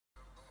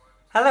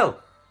Hello,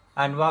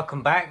 and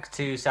welcome back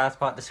to South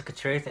Park: The Stick of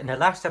Truth. In the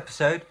last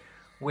episode,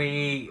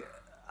 we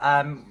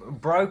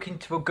broke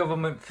into a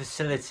government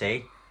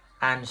facility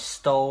and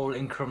stole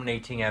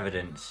incriminating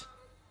evidence.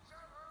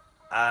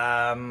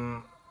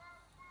 Not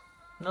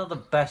the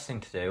best thing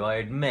to do, I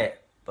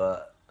admit,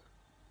 but...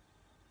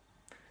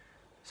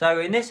 So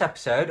in this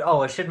episode,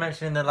 I should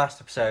mention in the last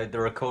episode,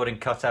 the recording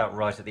cut out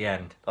right at the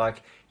end.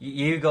 Like,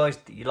 you guys,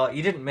 you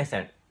didn't miss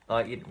it.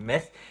 Like, you didn't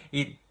miss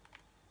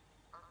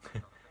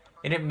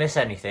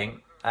anything.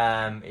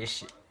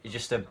 It's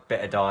just a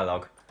bit of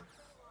dialogue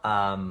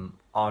on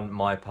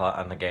my part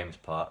and the game's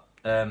part.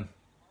 How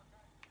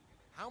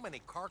many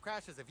car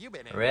crashes have you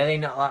been in? Really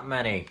not that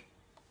many.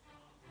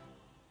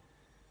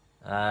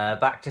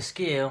 Back to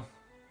skill.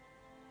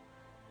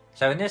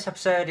 So in this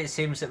episode, it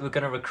seems that we're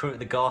going to recruit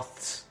the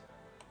goth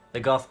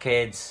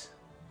kids,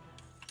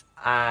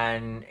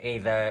 and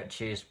either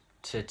choose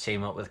to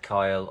team up with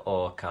Kyle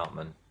or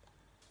Cartman.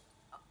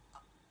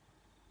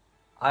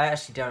 I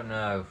actually don't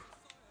know.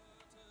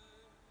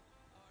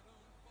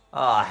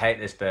 Oh, I hate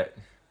this bit.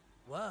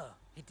 Whoa,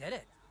 he did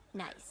it.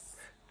 Nice.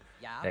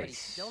 Yeah, Nice. but he's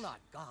still not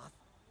goth.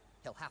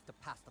 He'll have to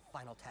pass the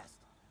final test.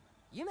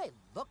 You may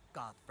look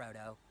goth,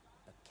 Frodo,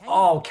 but can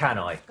Oh, you can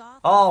I? dance goth?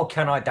 Oh,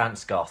 can I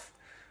dance goth?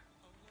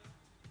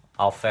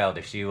 I'll fail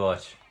this, you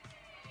watch.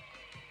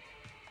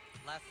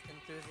 Less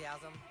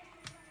enthusiasm.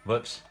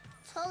 Whoops.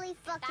 Totally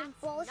fucking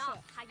bullshit. Not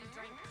how you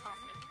drink coffee.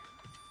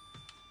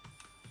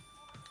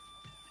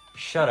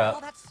 Shut All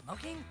up. that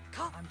smoking?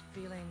 I'm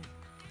feeling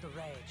the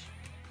rage.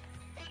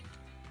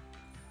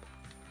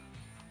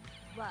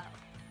 Whoa.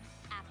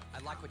 I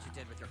like what you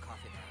did with your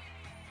coffee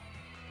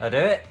there. I do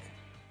it?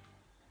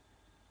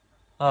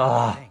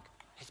 Oh. Think.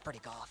 He's pretty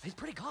goth. He's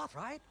pretty goth,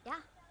 right? Yeah,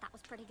 that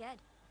was pretty good.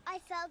 I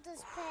felt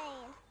his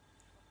pain.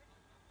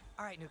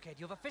 All right, new kid,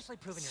 you've officially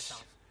proven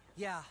yourself.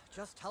 Yeah,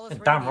 just tell us.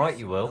 Damn right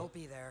you will. We'll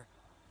be there.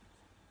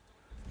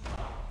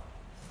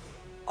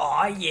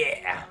 Oh,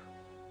 yeah.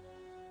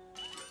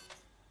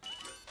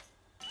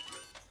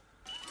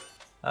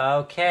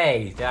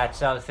 Okay, that's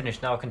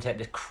finished. Now I can take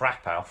this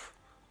crap off.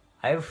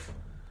 Off?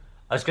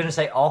 I was going to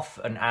say off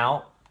and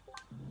out,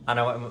 and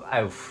I went with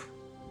off.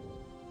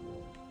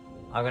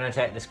 I'm going to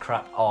take this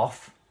crap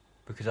off,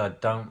 because I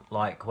don't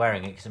like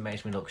wearing it, because it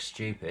makes me look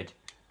stupid.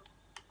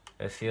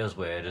 It feels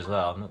weird as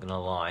well, I'm not going to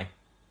lie.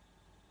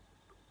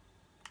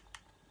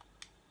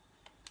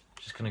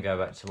 Just going to go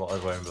back to what I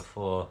was wearing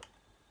before.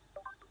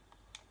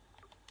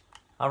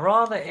 A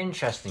rather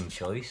interesting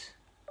choice.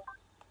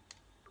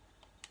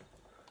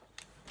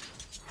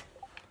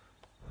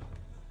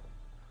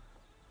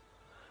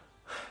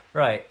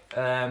 Right,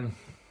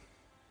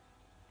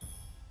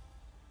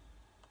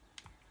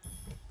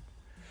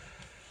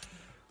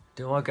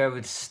 do I go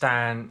with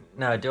Stan?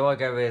 No, do I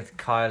go with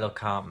Kyle or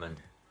Cartman?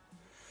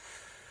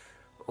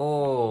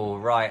 Oh,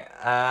 right,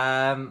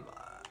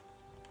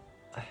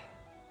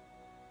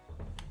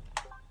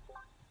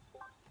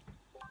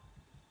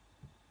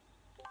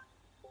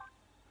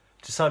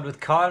 decide with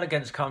Kyle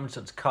against Cartman,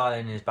 so it's Kyle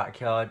in his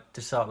backyard.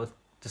 Decide with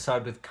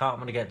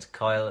Cartman against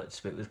Kyle, let's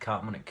split with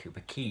Cartman at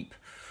Cooper Keep.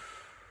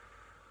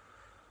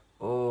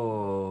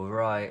 Oh,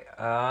 right.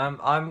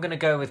 I'm gonna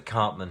go with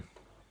Cartman,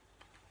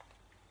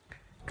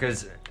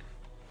 because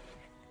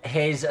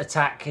his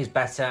attack is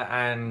better,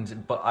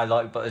 but I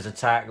like Butter's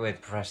attack with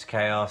Professor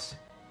Chaos.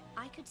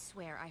 I could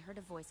swear I heard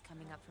a voice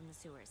coming up from the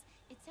sewers.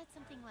 It said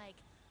something like...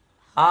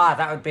 Ah,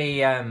 that would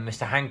be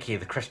Mr. Hanky,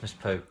 the Christmas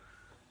poo.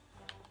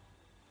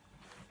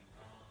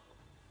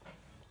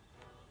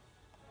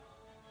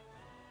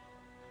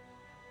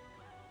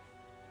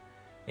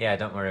 Yeah,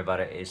 don't worry about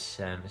it. It's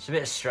a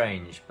bit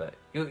strange, but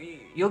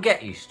you'll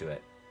get used to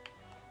it.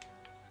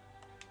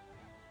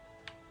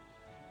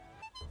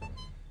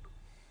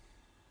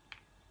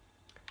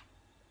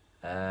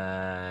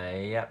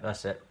 Yep,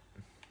 that's it.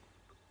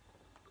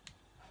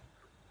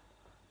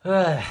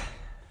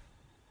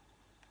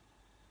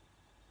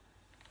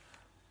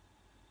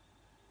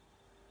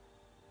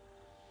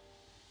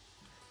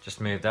 Just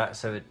move that,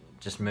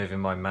 just moving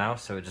my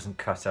mouse so it doesn't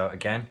cut out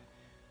again.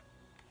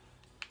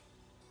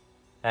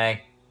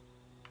 Hey.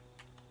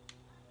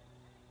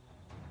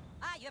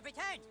 You have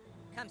returned!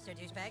 Come, Sir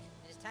Douchebag.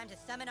 It is time to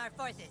summon our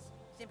forces.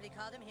 Simply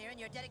call them here and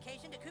your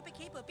dedication to Koopa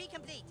Keep will be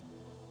complete.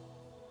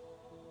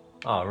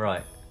 Oh,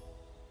 right.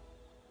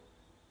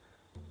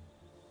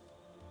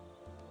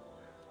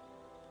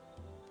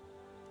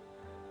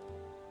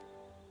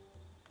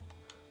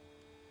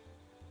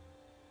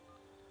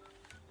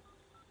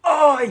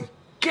 Oi!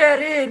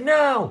 Get in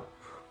now!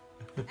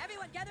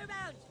 Everyone gather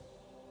round!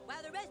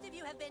 While the rest of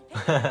you have been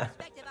picking your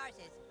respective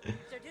arses,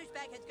 Sir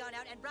Douchebag has gone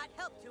out and brought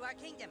help to our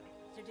kingdom.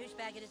 Sir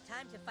Douchebag, it is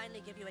time to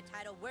finally give you a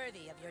title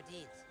worthy of your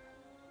deeds.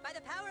 By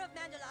the power of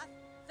Mandaloth,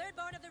 third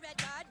born of the Red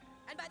God,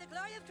 and by the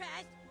glory of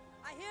Christ,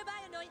 I hereby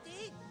anoint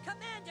thee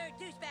Commander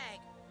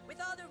Douchebag, with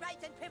all the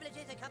rights and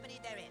privileges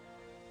accompanied therein.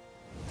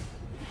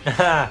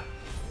 Eric!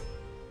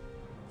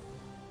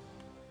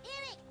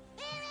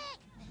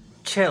 Eric!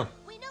 Chill.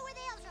 We know where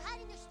the elves are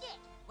hiding their stick.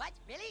 What?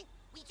 Really?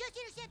 We just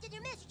intercepted their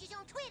messages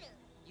on Twitter.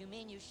 You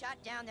mean you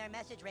shot down their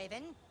message,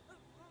 Raven?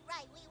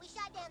 Right, we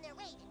shot down their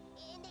raid,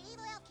 and the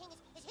evil elf king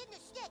is hidden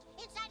a stick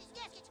inside his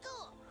desk at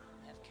school.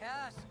 Of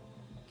course.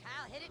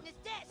 Kyle hid it in his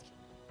desk.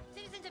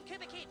 Citizens of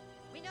Koopa Keep,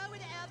 we know where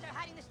the elves are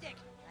hiding the stick.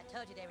 I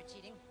told you they were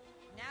cheating.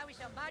 Now we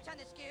shall march on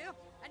the school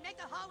and make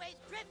the hallways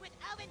drip with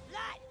elven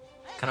blood.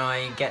 Can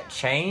I get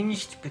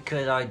changed?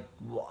 Because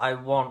I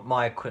want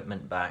my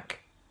equipment back.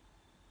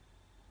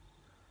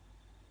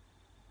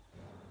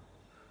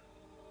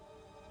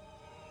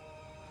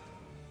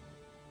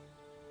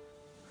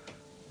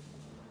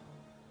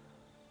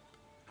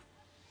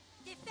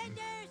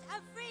 Defenders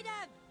of freedom,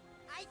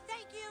 I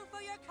thank you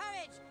for your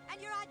courage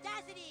and your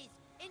audacities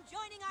in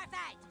joining our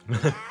fight.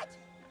 Tonight,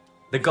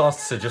 The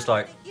Goths are just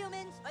like, the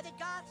humans or the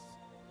Goths.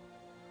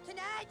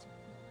 Tonight,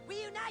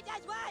 we unite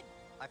as one.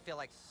 I feel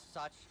like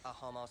such a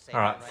homo sapien.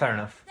 alright, fair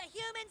enough. The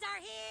humans are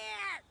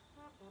here.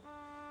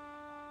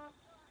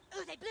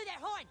 Ooh, they blew their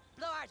horn.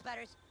 Blow ours,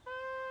 Butters.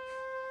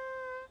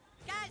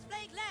 Guys,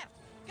 flank left.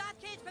 Goth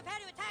kids, prepare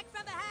to attack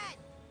from behind.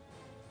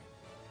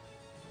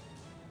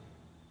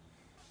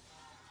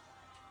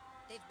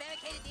 They've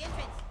barricaded the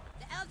entrance.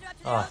 The elves are up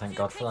to their Oh, own thank two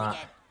God for tricks that.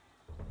 again.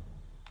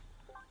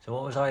 So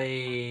what was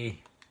I...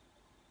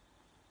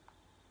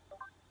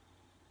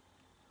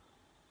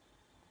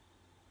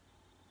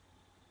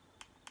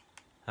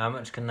 How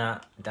much can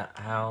that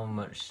how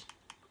much...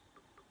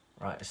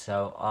 Right,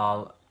 so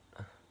I'll...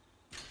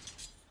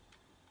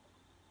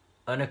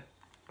 Have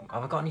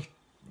I got any...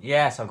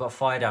 Yes, I've got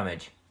fire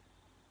damage.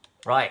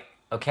 Right,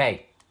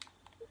 okay.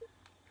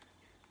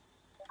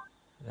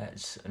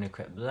 Let's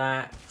unequip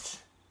that.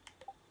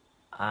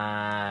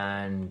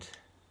 And...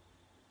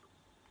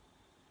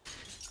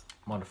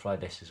 modify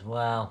this as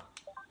well.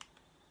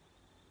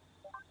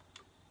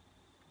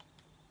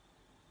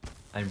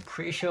 I'm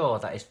pretty sure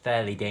that is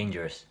fairly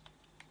dangerous.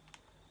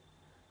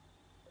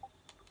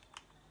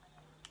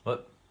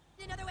 What?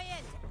 Another way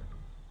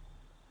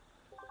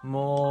in.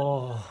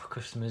 More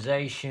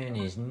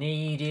customization is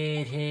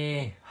needed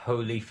here.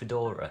 Holy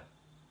fedora.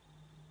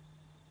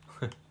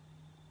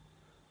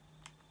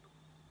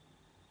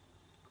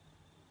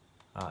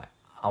 Alright,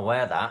 I'll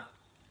wear that.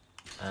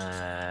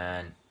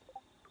 And...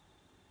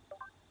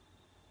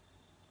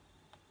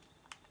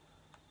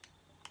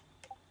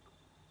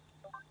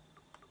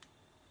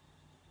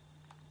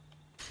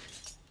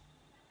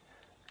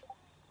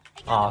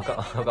 oh,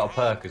 I've got a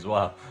perk as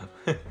well.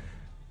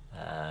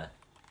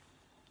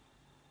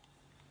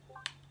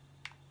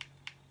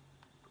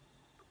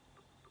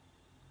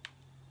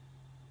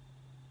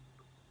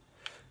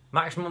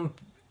 Maximum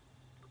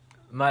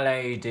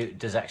melee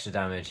does extra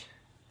damage.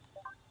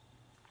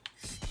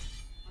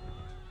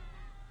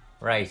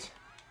 Right.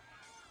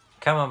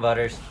 Come on,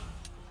 Butters.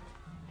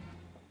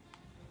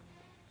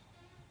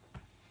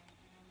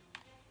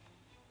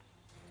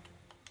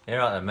 You're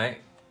right then, mate.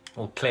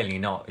 Well, clearly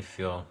not if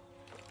you're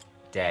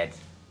dead.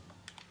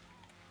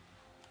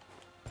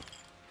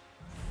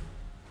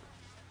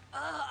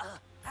 Ow,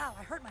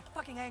 I hurt my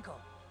fucking ankle.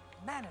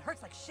 Man, it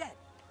hurts like shit.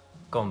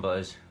 Go on,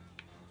 Butters.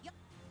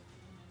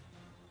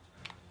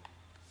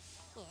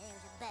 Here's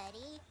your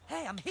buddy.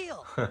 Hey, I'm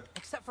healed.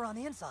 Except for on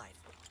the inside.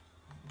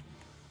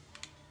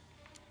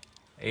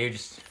 You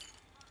just...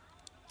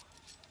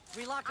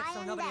 Relock it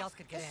so nobody else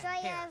could get in.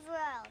 Destroyer Here. of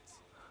worlds.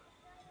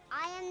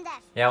 I am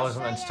death. Yeah, I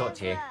wasn't meant to Destroyer talk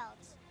to of you.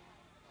 worlds.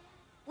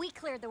 We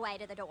cleared the way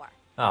to the door.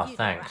 Oh, You do the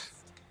thanks. rest.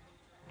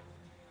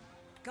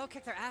 Go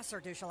kick their ass, Sir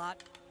Douchalot.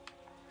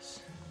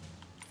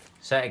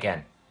 Say it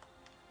again.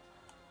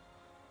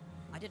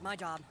 I did my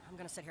job. I'm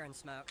gonna sit here and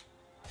smoke.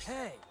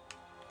 Hey!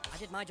 I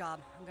did my job.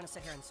 I'm gonna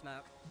sit here and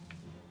smoke.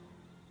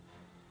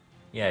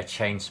 Yeah,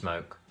 chain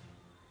smoke.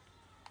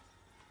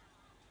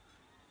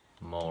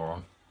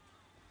 Moron.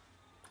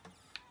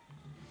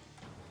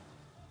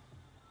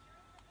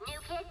 New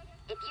kid,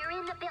 if you're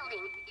in the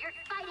building, you're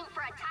fighting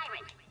for a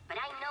tyrant. But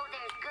I know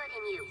there's good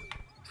in you.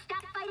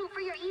 Stop fighting for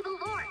your evil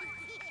lord.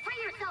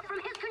 Free yourself from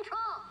his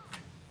control.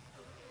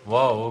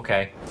 Whoa,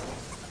 okay.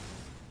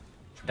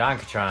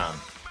 Dankatron.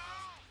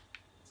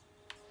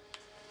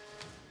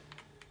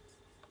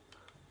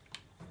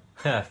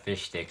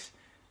 Fish sticks.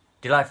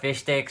 Do you like fish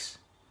sticks?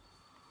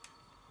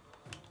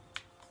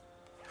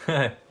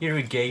 You're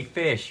a gay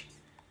fish.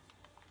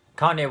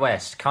 Kanye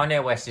West.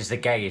 Kanye West is the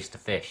gayest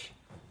of fish.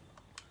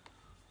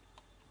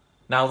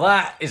 Now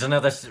that is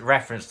another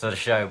reference to the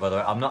show, by the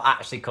way. I'm not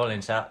actually calling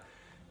that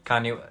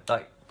Kanye,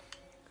 like...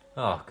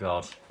 Oh,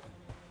 God.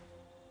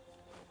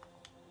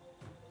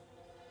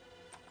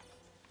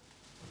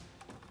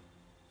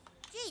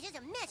 Jeez, there's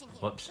a mess in here.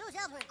 Whoops. Those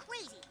elves went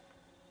crazy.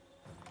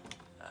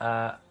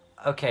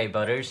 Okay,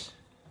 Butters.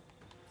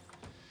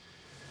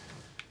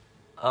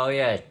 Oh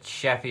yeah,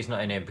 Sheffy's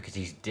not in here because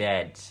he's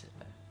dead.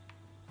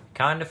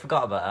 Kinda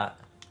forgot about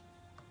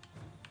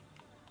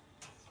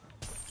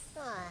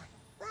that.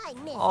 I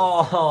miss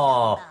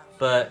Oh,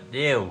 but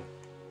ew.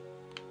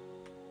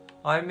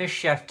 I miss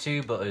Chef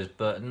too, Butters,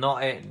 but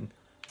not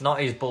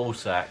his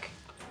ballsack.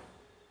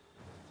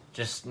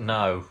 Just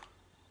no.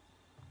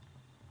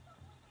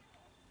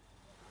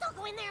 Don't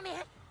go in there,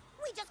 man.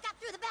 We just got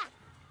through the back.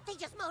 They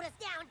just mowed us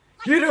down.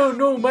 Like You don't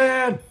know,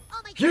 man.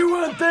 all my You kids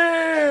weren't are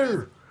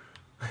there.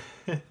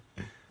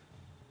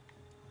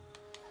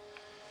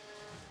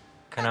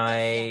 Can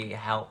I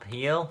help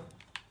heal?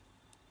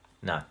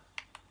 No.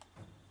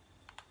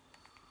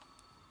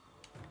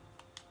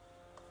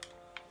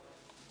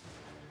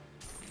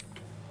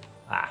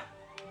 Ah.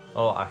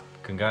 Oh, I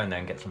can go in there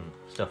and get some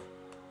stuff.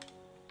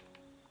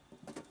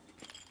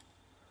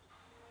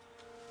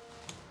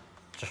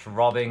 Just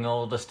robbing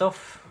all the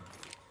stuff.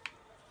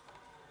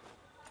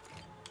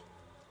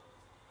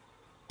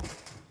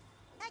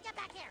 Hey, get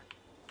back here.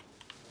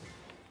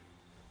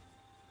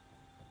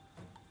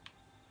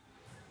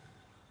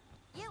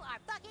 You are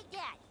fucking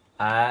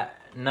dead.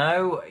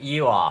 No,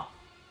 you are.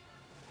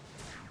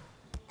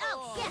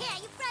 Oh, shit. Yeah,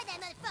 you fried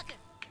that motherfucker.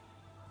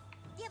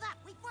 Give up.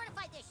 We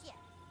fortified this shit.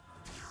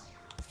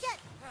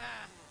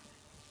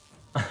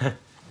 Shit.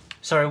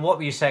 Sorry, what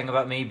were you saying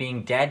about me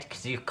being dead?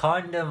 Because you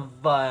kind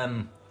of,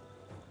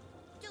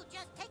 Dude,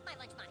 just take my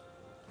lunch money.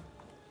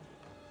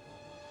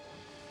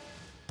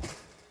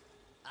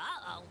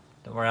 Uh-oh.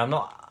 Don't worry, I'm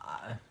not...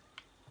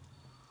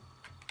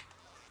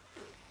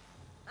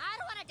 I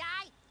don't want to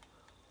die.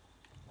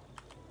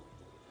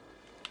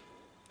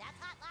 That's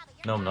hot lava.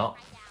 You're No, I'm dying not.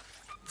 right now.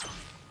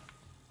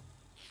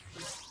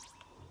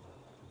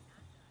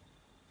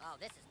 Oh,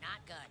 this is not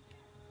good.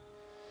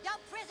 Yo,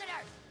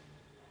 prisoners!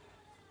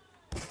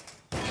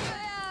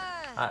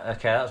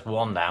 Okay, that's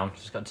one down.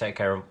 Just got to take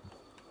care of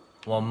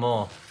one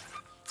more.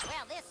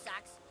 Well, this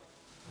sucks.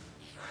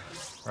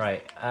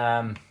 Right,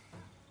 Oh,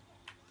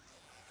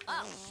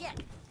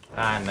 shit.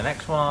 and the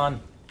next one.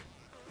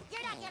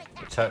 You're not getting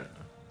past. Total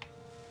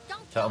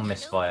Don't kill me,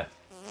 misfire.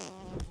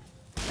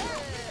 dude.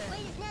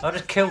 I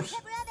just killed...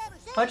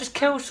 I just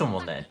killed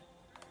someone then.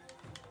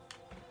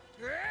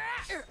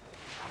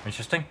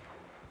 Interesting.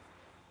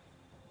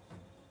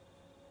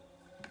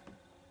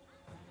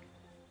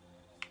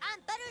 I'm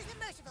Butters the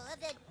Merciful of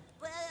the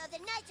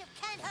Knights of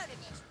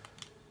Kindheartedness.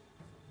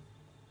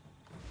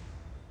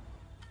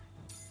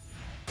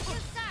 You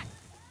suck.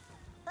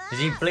 Is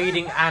he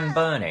bleeding and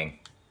burning?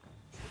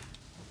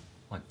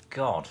 My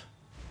god.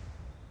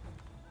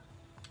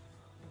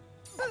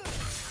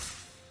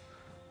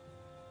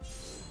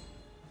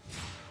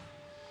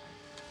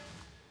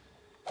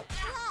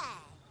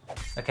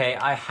 Okay,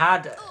 I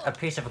had a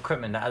piece of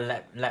equipment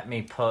that let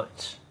me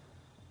put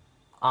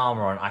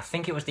armor on. I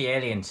think it was the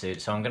alien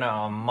suit, so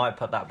I might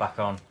put that back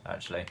on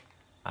actually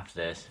after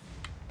this.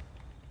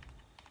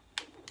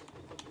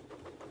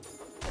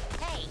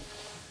 Hey.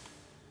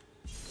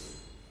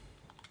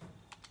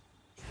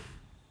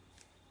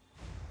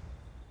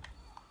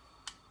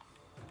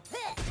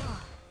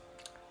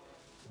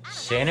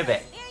 See you in a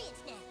bit.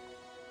 Experience now.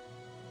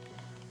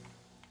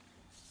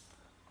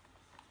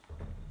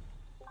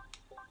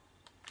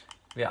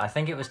 Yeah, I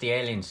think it was the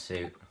alien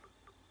suit.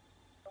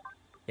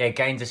 Yeah,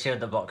 gains a shield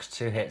that blocks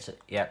 2 hits.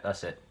 Yep,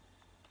 that's it.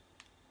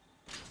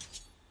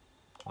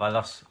 Have I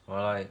lost?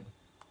 Well,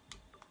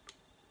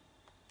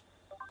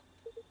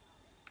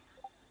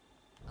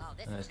 Oh,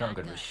 this it's is not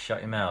good. Just shut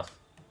your mouth.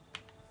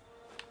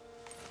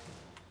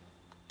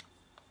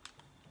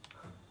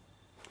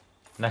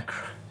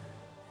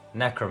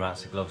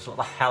 Necromancer gloves. What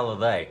the hell are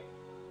they?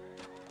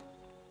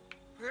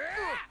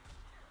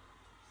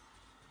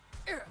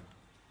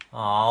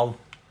 Oh.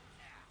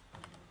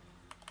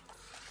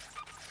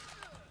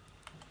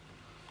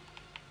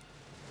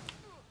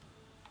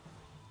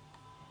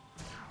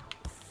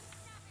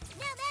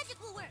 Now magic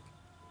will work.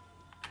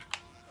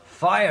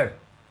 Fire!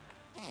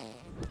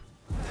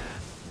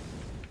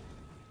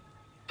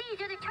 These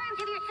are the terms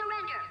of your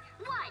surrender.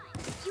 1.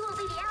 You will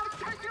be the Elves'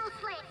 personal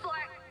slave for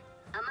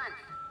a month.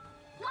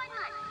 1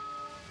 month.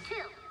 2.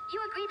 You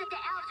agree that the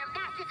Elves are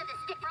masters of the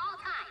stick for all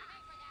time.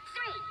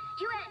 3.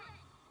 You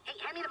Hey,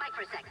 hand me the mic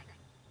for a second.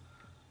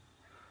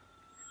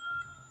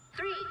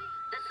 3.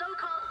 The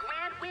so-called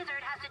Grand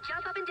Wizard has to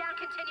jump up and down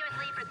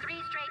continuously for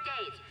 3 straight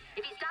days.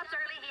 If he stops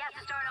early, he has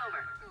to start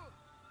over.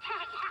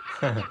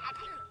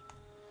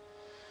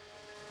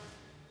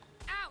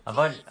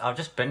 I've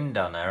just been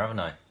down there, haven't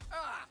I?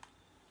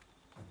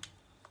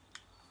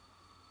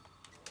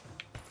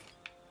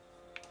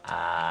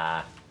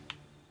 Ah.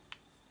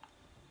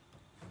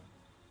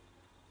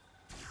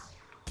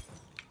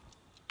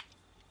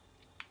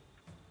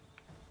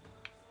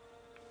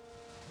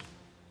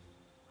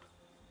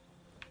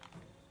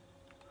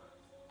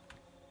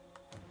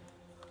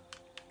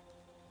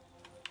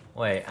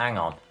 Wait, hang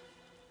on.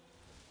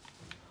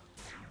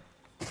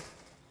 Is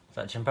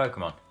that Gym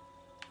Pokemon?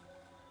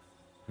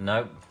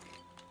 Nope.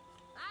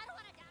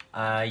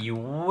 You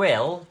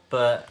will,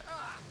 but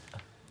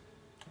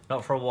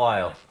not for a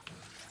while.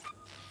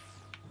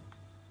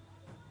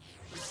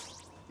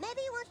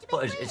 Maybe he wants to be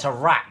But free. it's a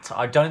rat.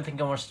 I don't think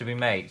it wants to be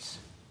mates.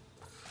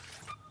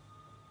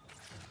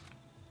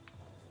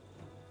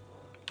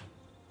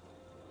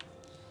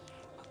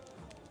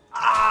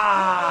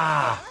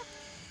 Ah!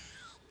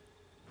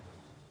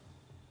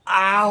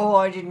 Ow!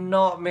 I did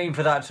not mean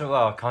for that to.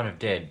 Well, I kind of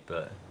did,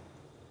 but.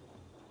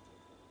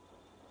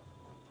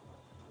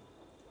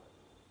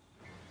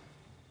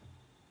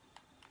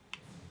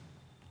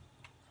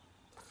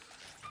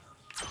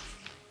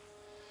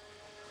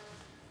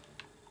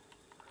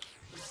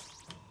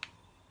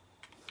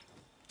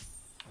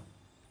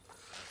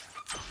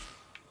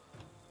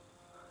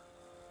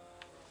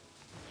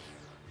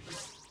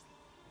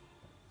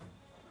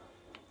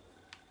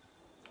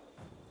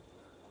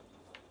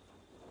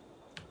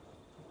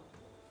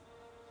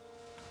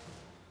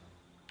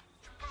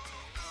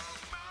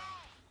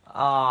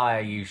 Ah,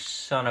 you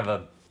son of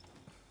a...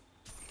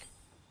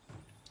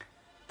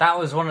 That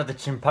was one of the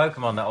Chin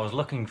Pokemon that I was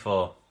looking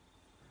for.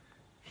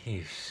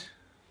 Use.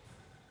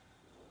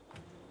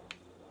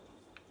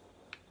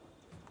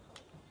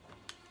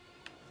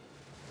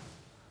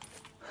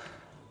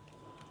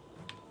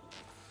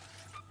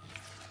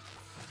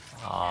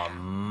 Oh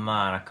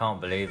man, I can't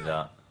believe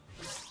that.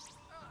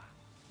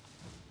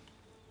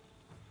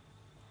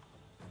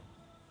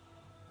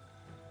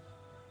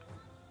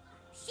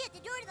 Shit, the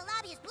door to the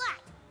lobby is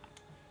blocked.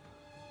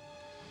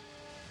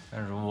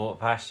 I'm gonna walk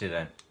past you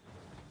then.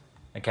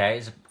 Okay,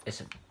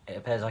 it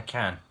appears I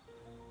can.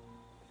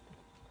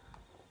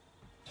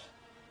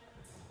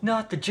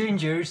 Not the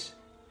gingers.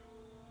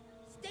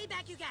 Stay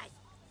back, you guys!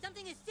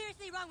 Something is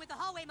seriously wrong with the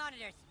hallway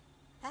monitors.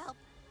 Help,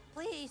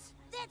 please.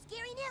 That's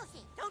Gary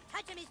Nelson. Don't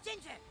touch him, he's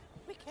ginger.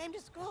 We came to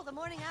school the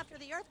morning after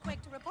the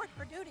earthquake to report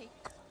for duty.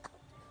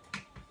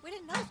 We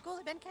didn't know school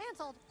had been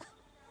canceled.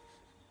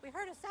 We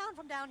heard a sound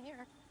from down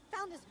here.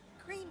 Found this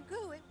green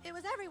goo. It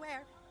was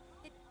everywhere.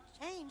 It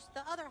changed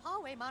the other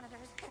hallway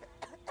monitors.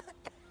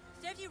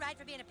 Serves you right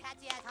for being a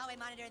patsy-ass hallway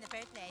monitor in the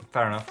first place.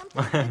 Fair enough.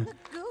 Something in the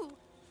goo.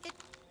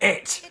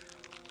 It's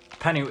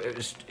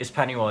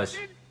Pennywise.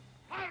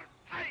 Ah!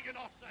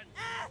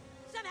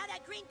 Somehow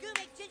that green goo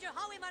makes ginger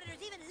hallway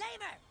monitors even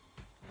lamer!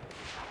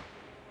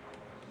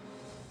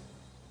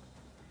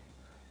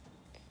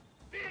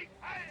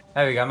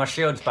 There we go, my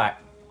shield's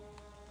back.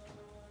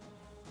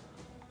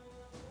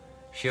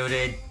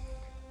 Shielded.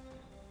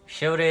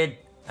 Shielded.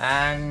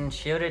 And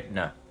shielded?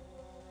 No.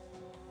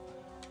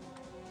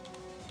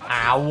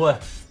 Ow!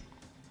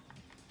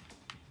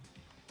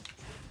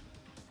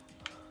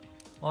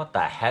 What the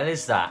hell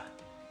is that?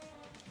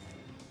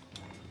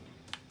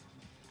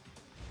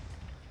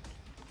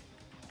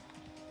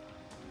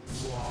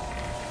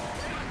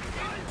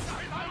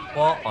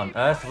 What on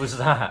earth was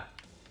that?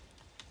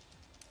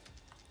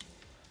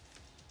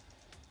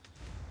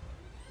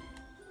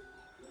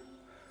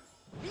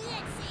 Let's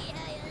see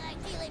how you like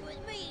dealing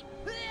with me.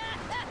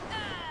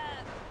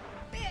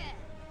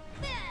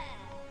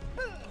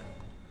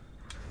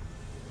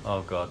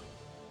 Oh god.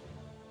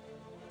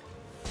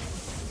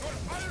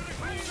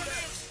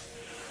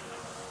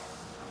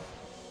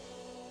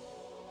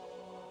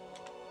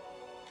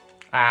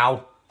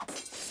 Ow.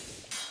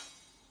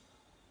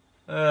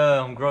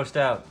 I'm grossed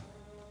out.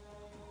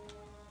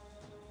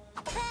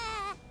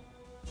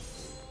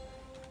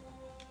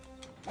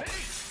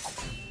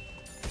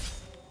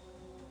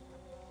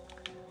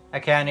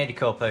 Okay, I need a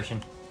cold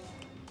potion.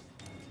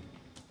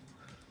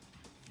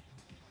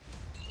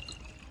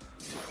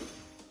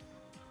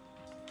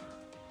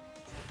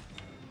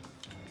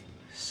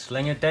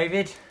 Slinger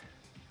David.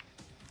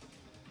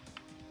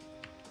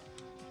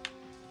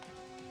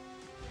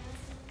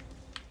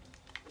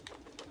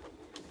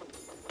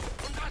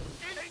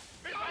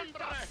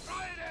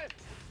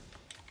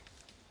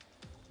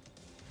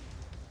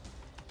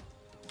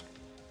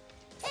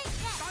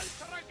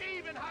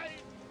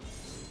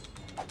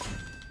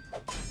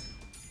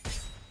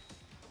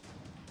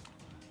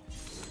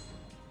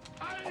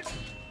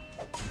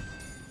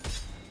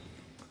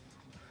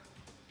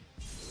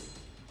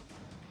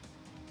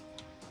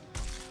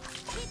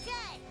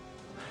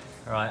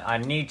 Right, I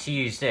need to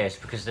use this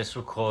because this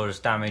will cause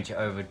damage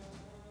over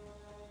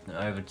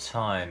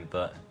time,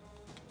 but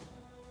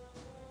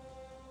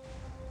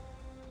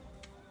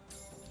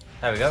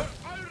there we go.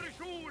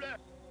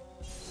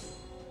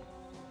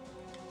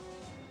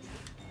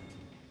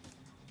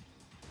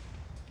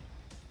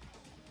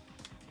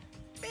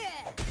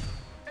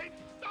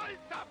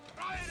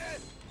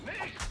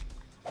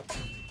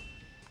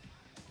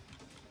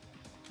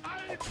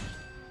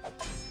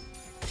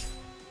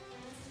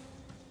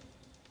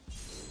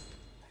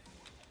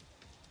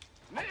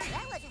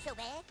 That wasn't so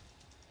bad.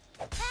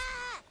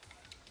 Ah!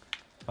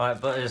 Right,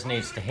 Butters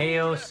needs to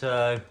heal,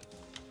 so...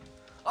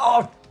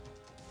 Oh!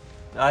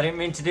 I didn't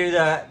mean to do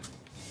that.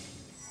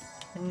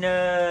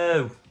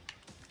 No!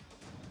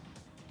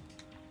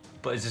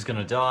 Butters is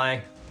gonna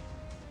die.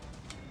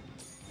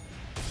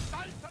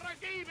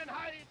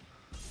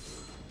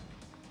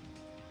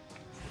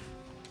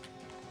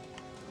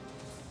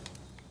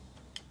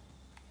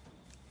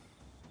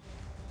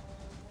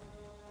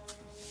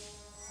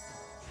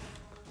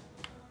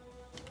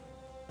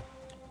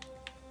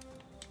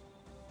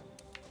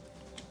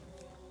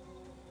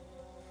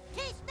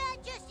 Taste bad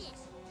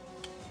justice.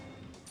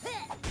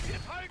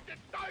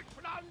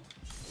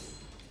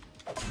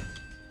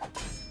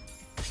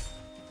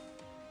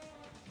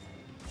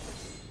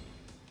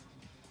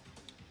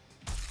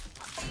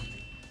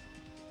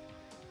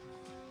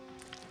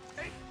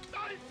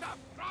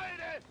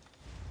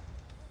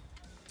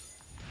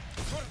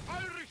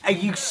 Are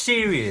you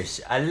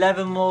serious?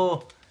 11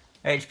 more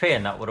HP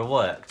and that would have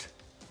worked.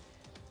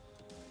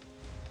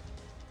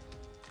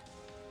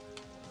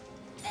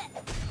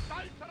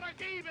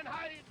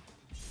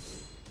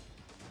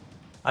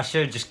 I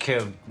should have just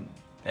killed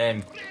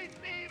him.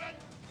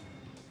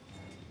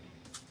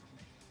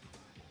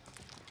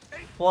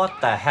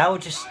 What the hell?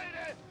 Just...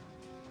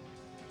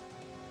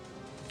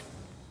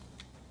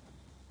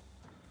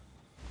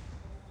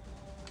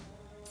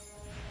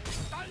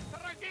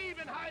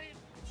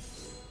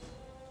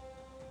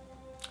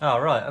 Oh,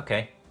 right,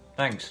 okay.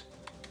 Thanks.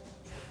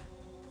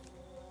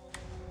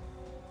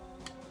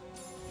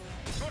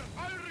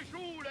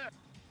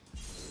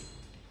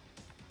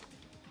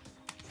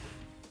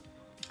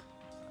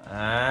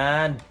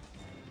 And...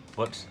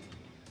 whoops.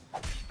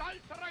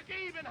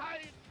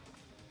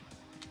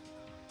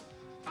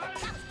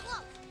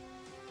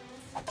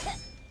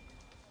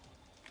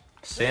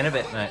 See you in a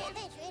bit, mate.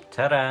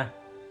 Ta-da.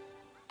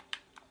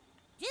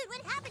 Dude,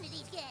 what happened to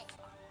these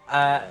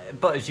guys?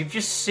 But you've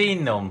just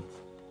seen them.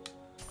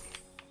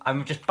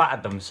 I've just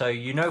battered them, so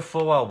you know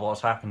full well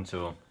what's happened to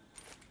them.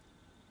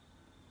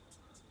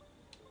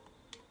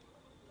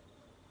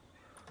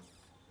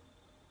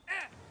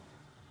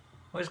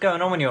 What's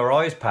going on in your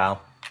eyes,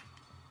 pal?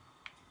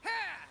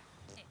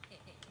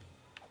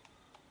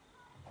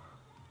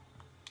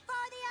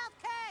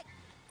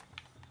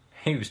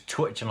 He was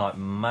twitching like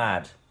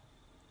mad.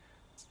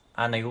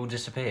 And they all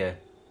disappear.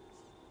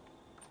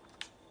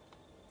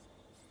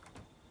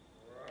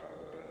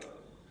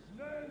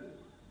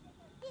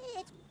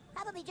 It's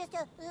probably just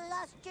a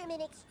lost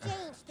German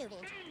exchange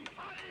student.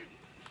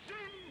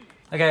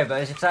 Okay,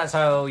 but if that's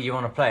how you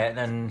want to play it,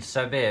 then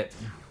so be it.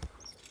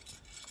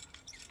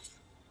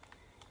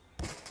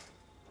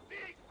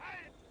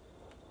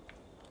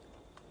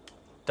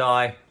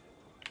 Die.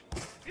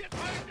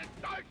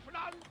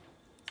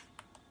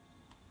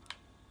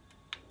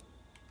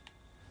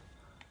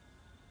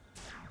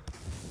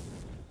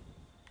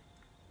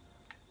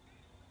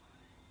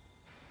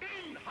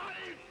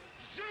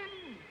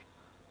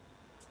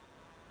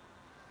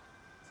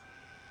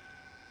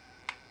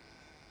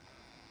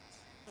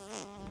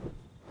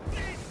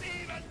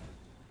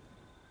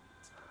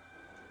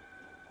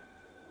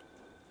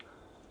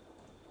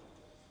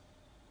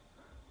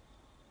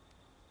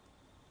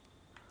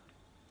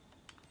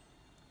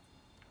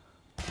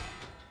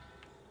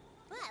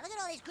 Wow, look at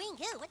all this green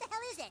goo. What the hell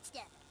is that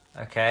stuff?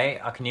 Okay,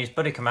 I can use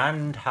buddy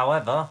command,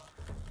 however,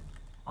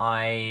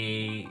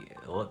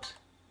 whoops.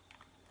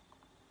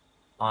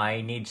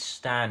 I need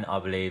Stan, I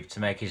believe, to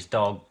make his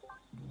dog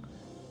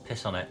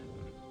piss on it.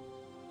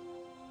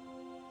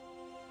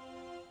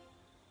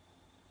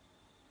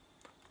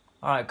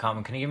 Alright,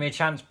 Carmen, can you give me a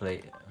chance,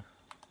 please?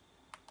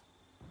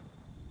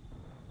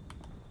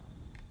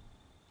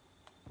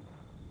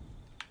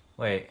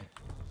 Wait.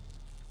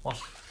 What?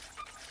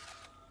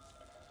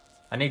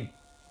 I need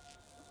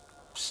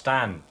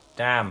Stan.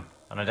 Damn.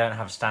 And I don't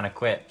have Stan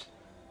equipped.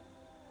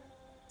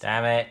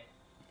 Damn it.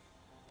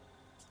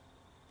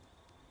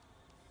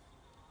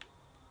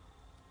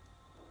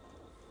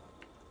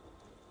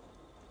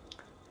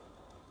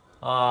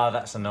 Oh,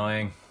 that's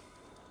annoying.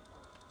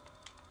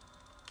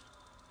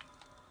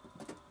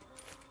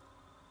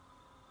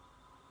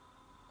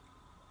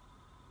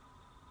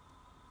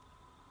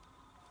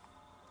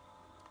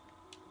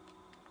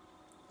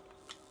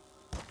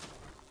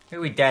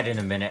 He'll be dead in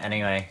a minute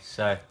anyway,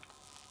 so...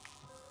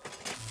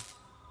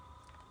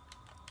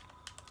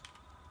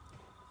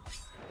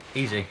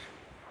 easy.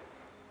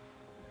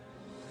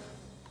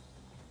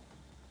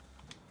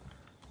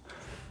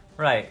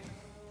 Right.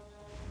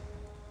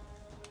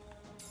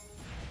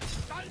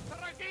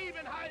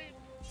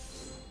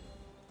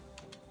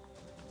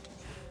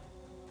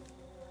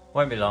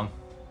 Won't be long.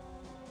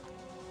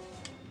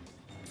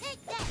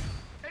 Take that!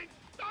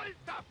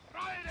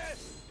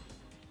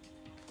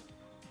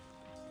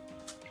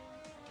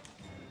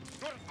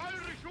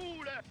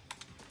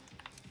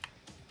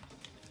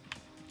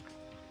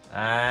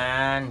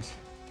 And...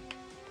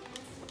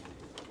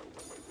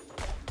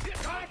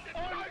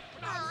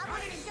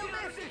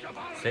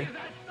 see?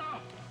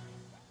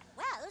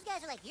 Wow, those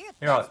guys are like Europe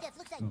You're right. stuff.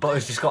 Looks like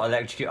Butter's just got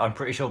electrocuted. I'm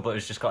pretty sure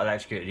Butter's just got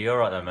electrocuted. You're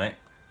alright though, mate.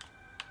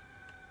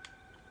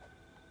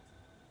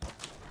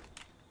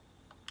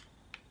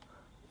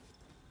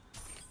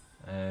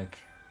 Okay.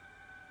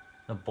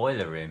 The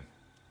boiler room.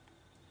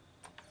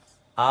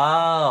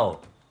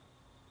 Oh!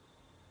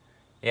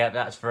 Yeah,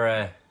 that's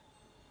for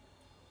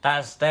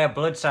they're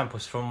blood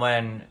samples from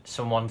when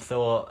someone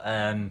thought,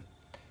 I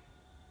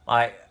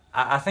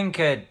think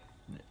a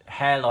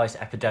hair lice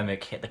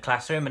epidemic hit the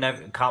classroom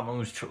and Cartman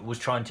was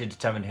trying to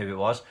determine who it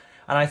was.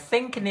 And I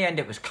think in the end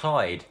it was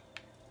Clyde.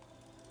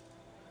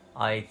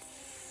 I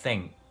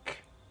think.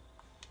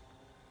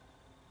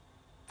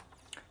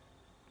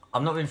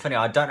 I'm not being funny,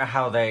 I don't know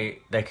how they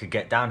could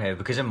get down here,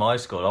 because in my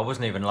school I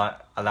wasn't even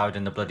allowed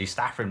in the bloody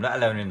staff room, let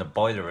alone in the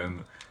boiler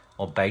room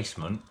or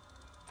basement.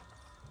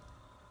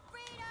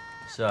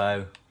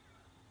 So...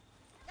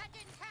 that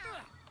didn't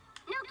count.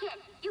 No, kid.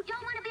 You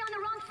don't want to be on the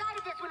wrong side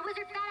of this when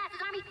Wizard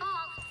Badass's army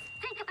falls.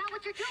 Think about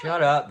what you're doing.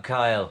 shut up,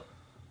 Kyle.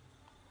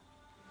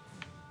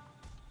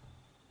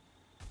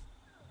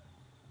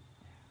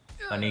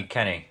 I need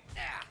Kenny.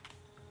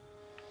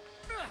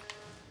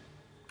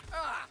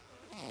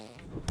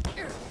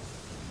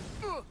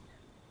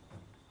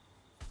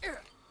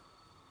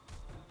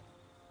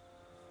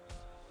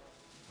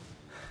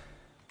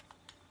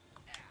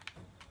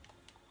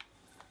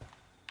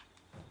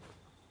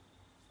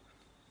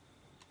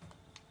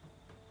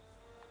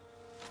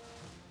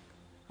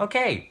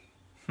 Okay.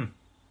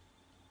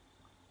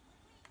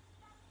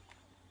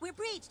 We're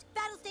breached.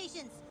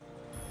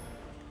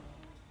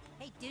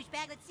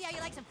 douchebag. Let's see how you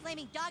like some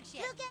flaming dog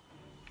shit. Look at...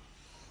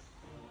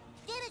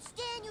 Get it,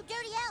 Stan, you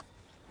dirty elf!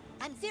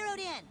 I'm zeroed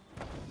in.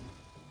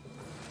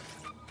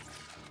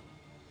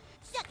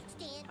 Suck it,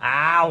 Stan!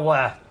 Ow!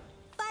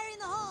 Fire in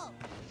the hole.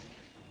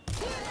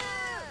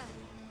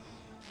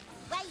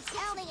 Why you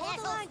sounding Hold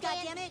the asshole, line,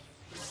 Stan? goddammit.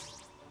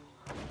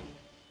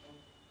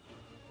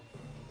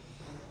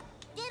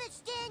 Get it,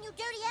 Stan, you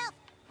dirty elf!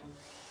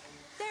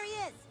 There he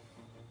is.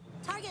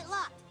 Target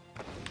locked.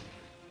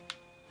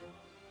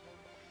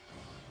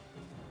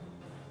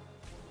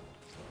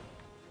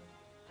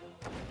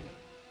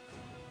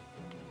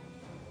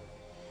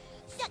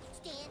 Suck it,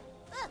 Stan!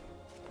 Ugh.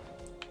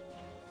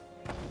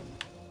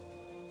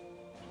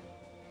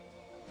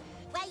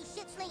 Why you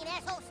shit-slinging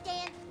asshole,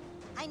 Stan?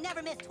 I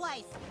never miss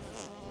twice.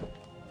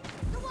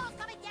 The wall's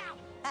coming down!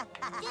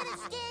 Get it,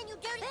 Stan, you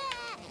dirty...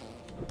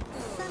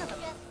 Son of a...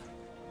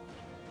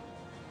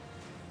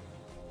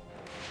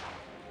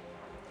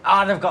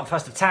 Ah, they've got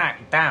first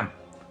attack. Damn.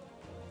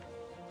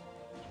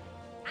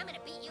 I'm gonna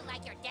beat you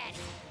like your daddy.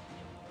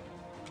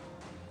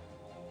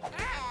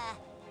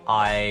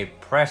 I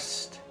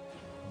pressed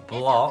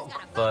block,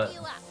 but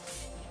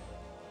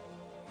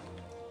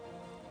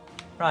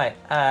right.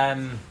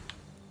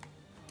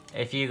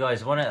 If you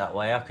guys want it that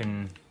way, I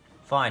can.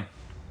 Fine.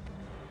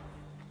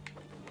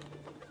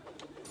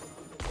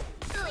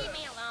 Leave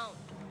me alone.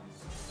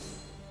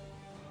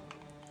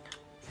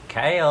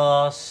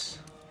 Chaos.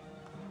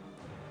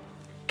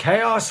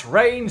 Chaos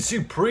reigns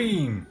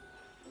supreme.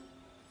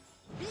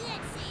 Let's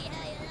see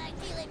how you like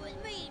dealing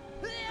with me.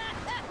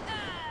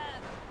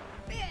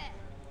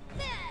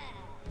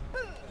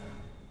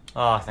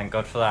 Oh, thank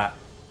God for that.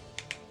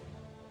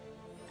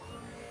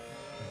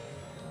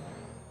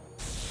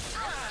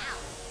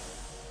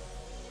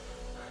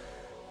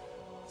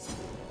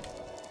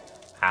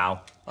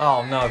 Ow.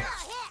 Oh no.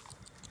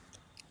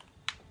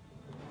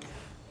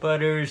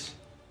 Butters.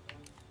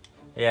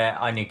 Yeah,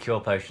 I need cure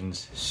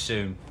potions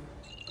soon.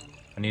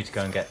 I need to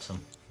go and get some.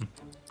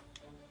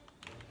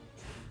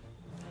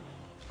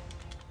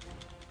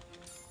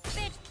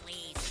 Bitch,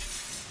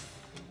 please.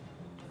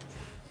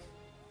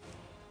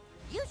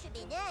 You should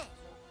be nice.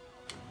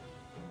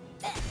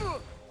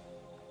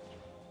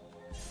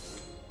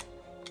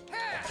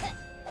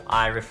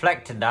 I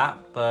reflected that,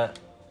 but...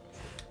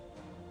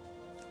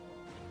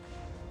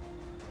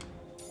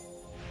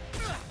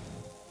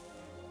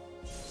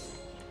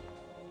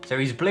 So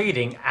he's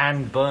bleeding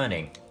and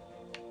burning.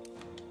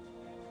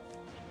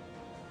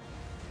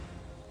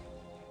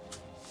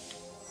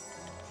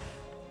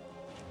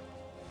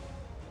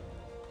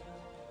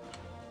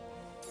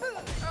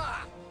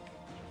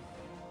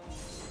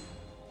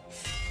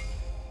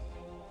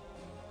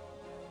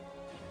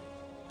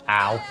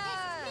 Ow.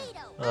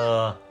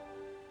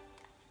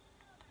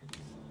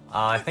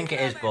 I think it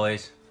is,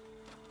 boys.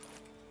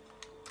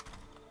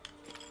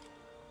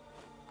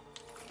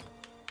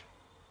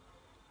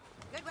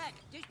 Good work.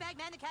 Douchebag,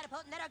 man the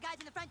catapult and let our guys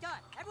in the front door.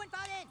 Everyone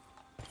fall in.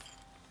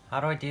 How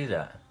do I do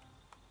that?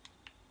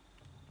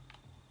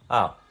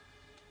 Oh.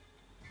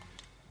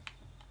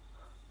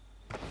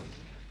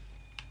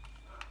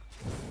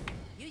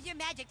 Use your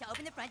magic to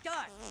open the front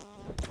door.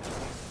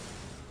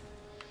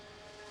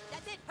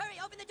 That's it. Hurry,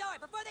 open the door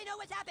before they know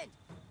what's happened.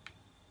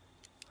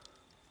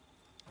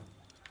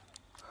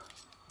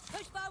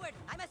 Push forward.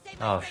 I must save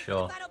my Oh, strength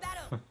sure. for the final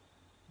battle.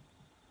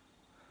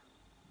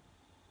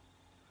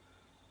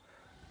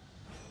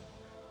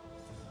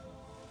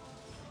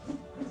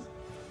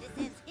 This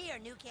ends here,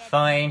 new kid.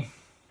 Fine.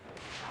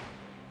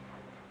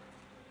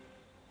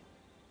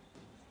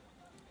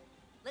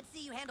 Let's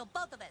see you handle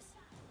both of us.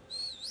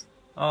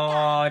 Oh,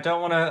 I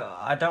don't want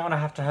to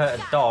have to hurt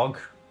a dog.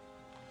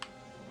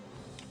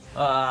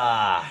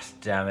 Ah,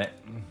 damn it.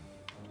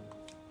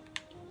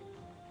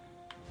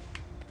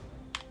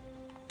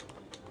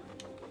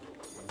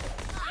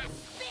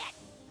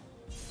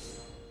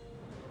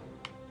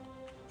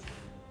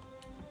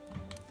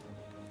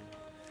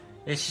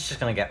 This is just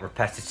gonna get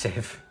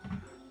repetitive.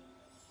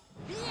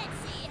 Let's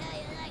see how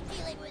you like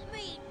dealing with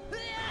me.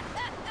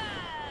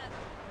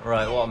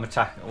 Right,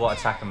 what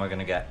attack am I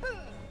gonna get?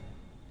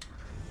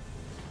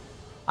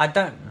 I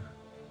don't.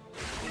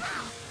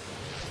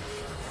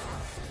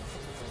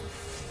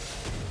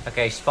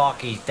 Okay,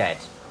 Sparky's dead.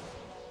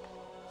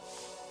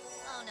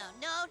 Oh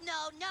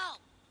no.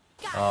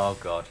 Oh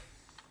god.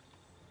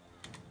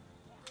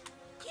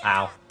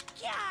 Ow.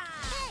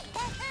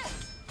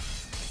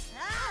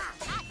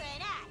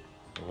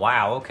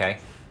 Wow, okay.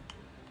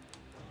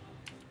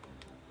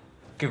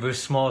 Give her a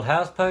small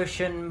health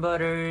potion,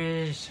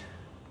 Butters.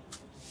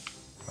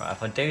 Right,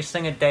 if I do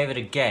Sling of David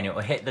again, it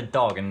will hit the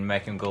dog and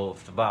make him go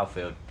off the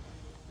battlefield.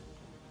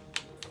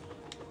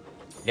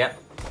 Yep.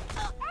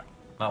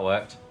 That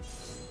worked.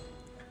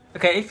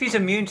 Okay, if he's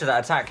immune to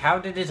that attack, how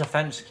did his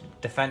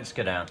defense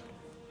go down?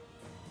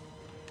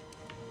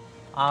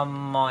 I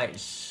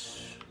might...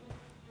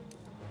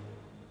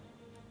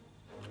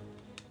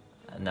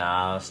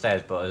 Nah, I'll stay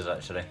as Butters,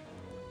 actually.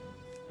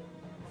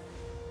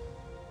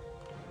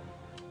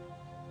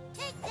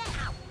 Take that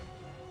out.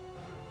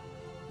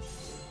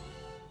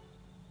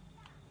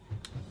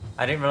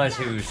 I didn't realise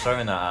who was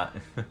throwing that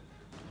at.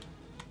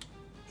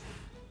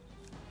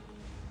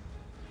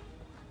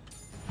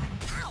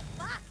 Ow,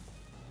 fuck!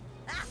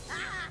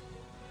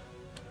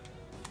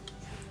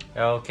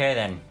 Okay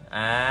then,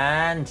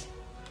 and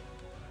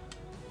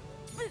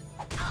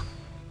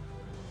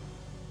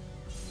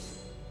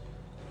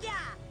Yeah.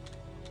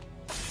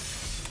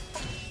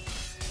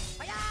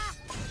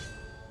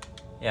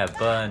 yeah,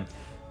 burn.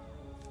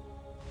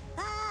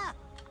 Ah!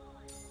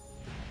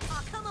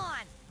 Oh, come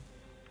on!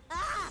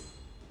 Ah!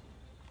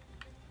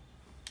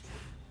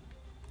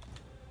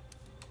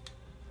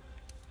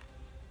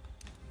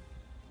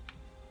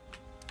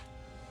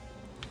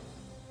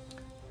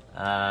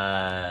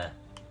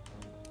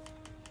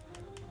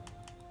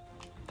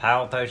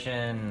 Power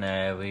potion,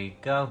 there we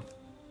go.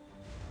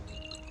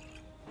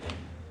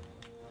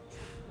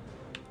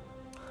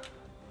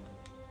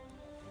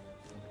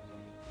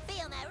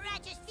 Feel my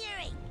righteous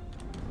fury.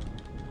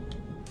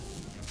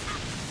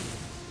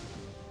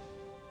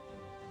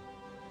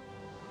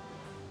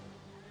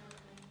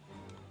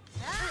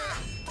 Ah!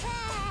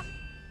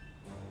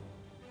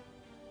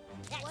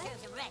 That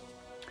serves him right.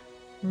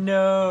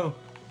 No.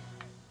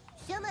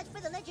 So much for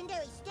the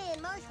legendary Stan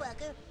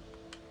Marshwalker.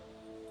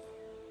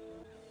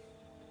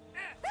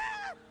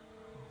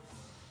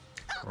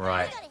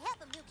 Right. You gotta help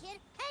him, new kid.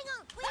 Hang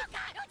on, quick! Oh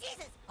God! Oh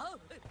Jesus! Oh.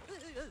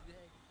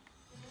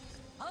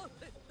 Oh.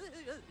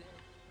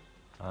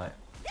 Right.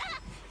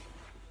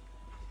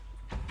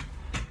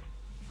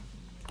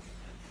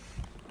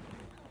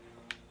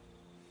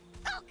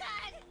 Oh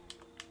God!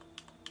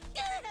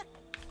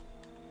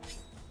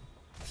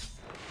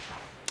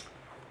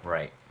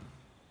 Right.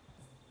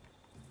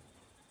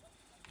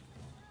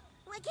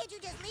 Why can't you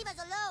just leave us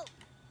alone?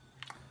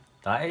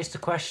 That is the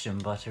question,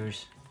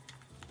 Butters.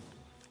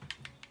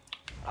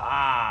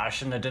 Ah, I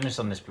shouldn't have done this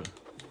on this. That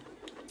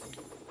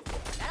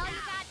all you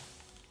got?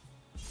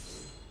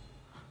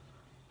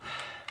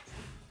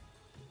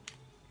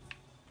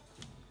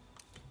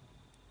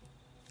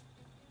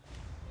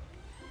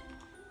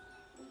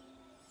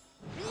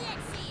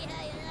 Let's see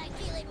how you like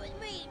dealing with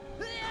me.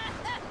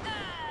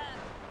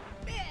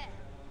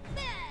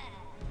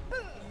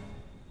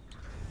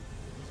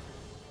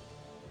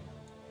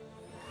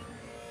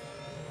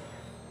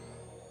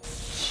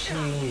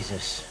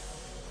 Jesus.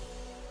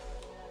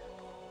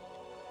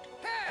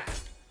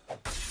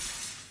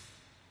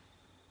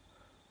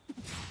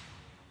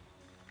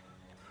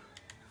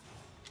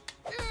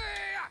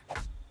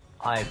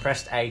 I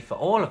pressed A for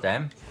all of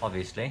them,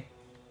 obviously.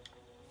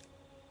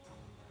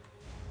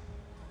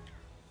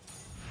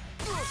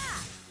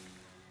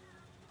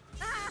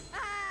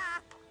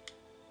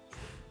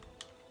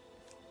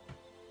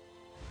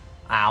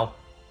 Ow.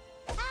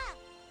 Ah!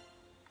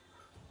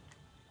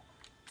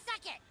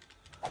 Suck it!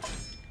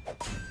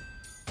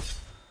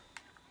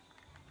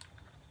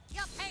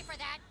 You'll pay for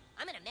that.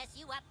 I'm gonna mess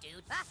you up,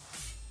 dude. Ah!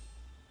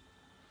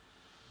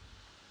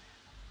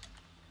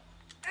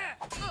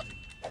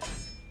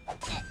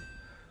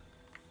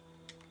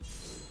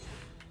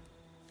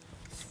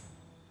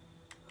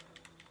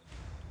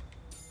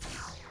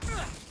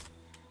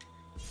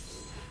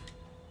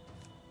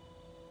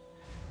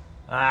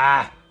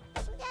 Ah.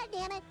 God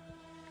damn it!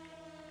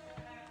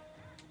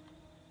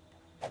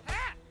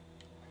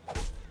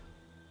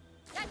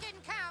 That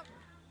didn't count.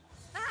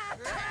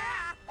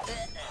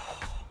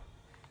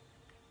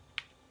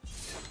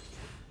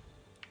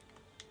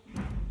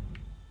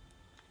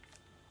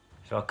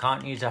 So I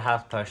can't use a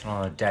health potion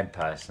on a dead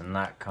person.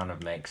 That kind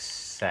of makes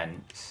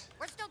sense.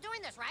 We're still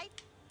doing this, right?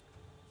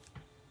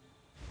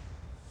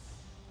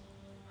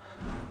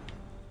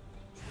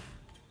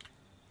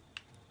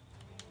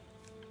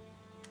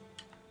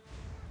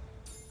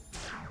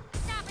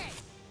 Stop it!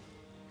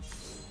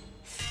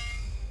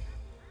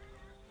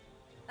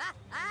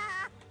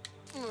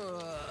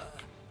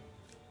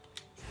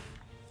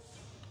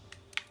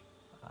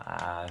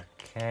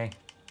 Okay.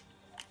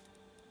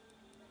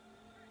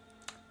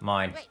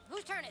 Mine. Wait,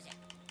 whose turn is it?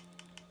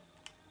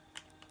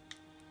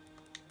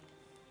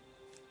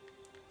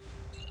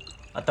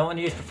 I don't want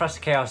to use Professor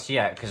Chaos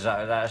yet because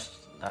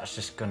that's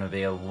just gonna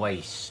be a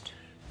waste.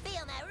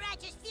 Feel my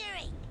righteous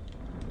fury.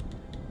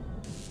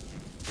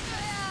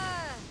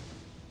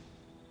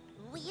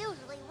 We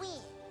usually win.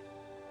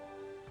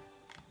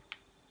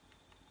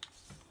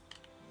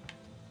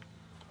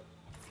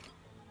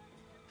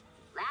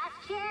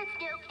 Last chance,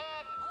 new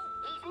kid.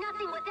 He's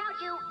nothing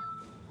without you.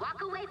 Walk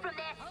away from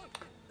this.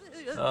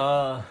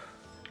 Oh.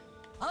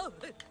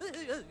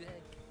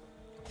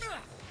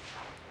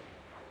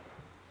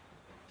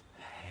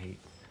 Hate.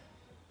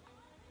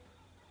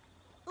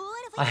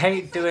 What if we I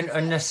hate play doing first?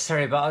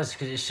 unnecessary battles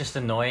because it's just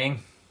annoying.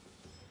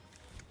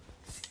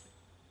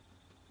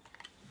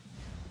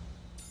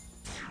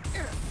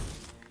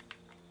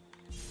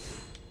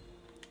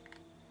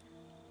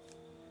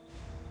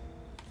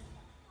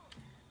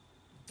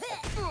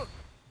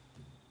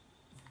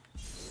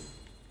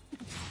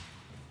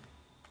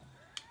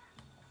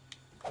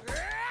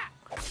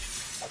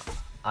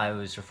 I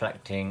was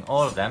reflecting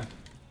all of them.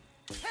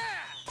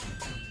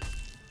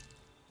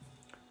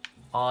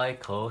 I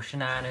call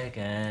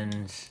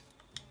shenanigans.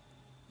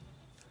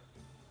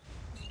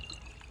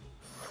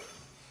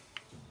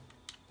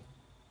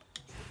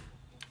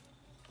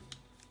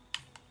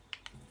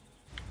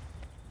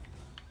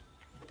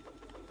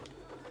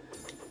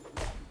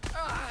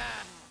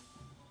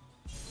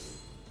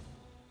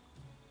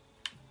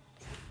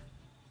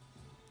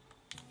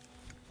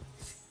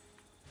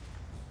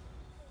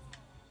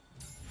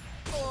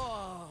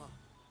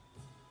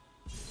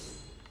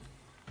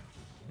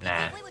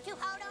 Nah. We were too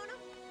hard on him?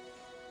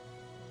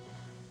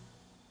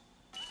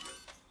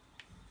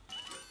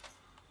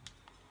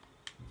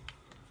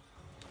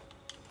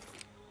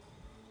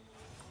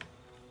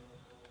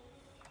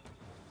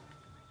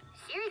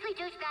 Seriously,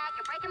 douchebag,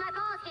 you're breaking my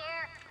balls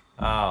here.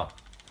 Oh.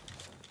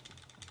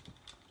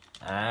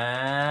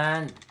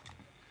 And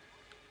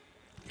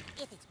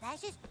If it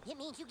splashes, it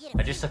means you get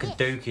I just took a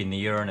dookie in the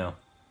urinal.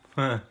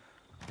 Huh.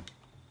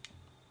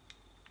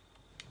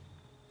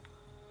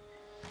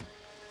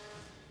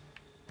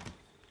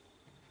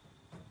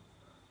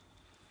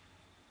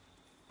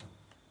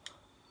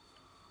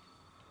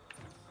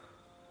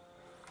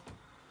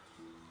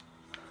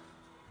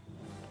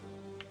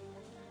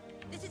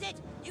 This is it.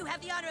 You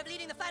have the honor of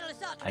leading the final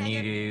assault, I need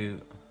Commander.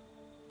 you.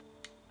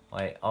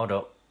 Wait, hold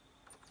up.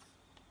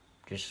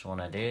 Just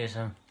wanna do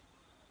some.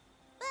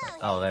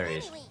 Oh, there he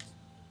is.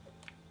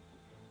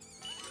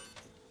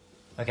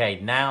 Okay,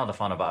 now the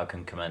final battle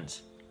can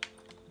commence.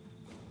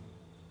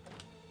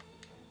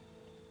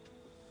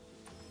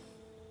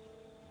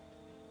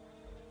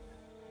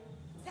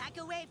 Back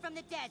away from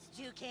the desk,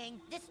 Jew King.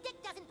 The stick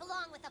doesn't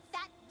belong with a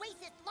fat,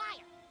 racist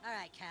liar. All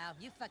right, Cal,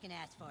 you fucking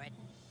asked for it.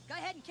 Go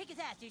ahead and kick his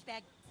ass,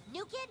 douchebag.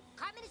 New kid,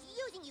 Cartman is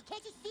using you.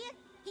 Can't you see it?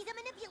 He's a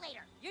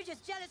manipulator. You're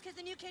just jealous because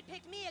the new kid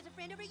picked me as a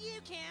friend over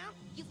you, Cal.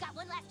 You've got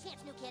one last chance,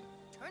 new kid.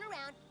 Turn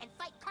around and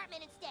fight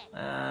Cartman instead. Do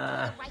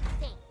Uh. the right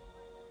thing.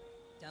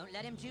 Don't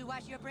let him Jew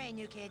wash your brain,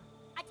 new kid.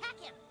 Attack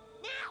him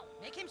now.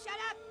 Make him shut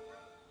up.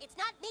 It's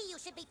not me you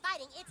should be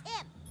fighting. It's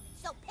him.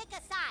 So pick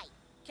a side.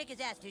 Kick his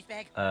ass,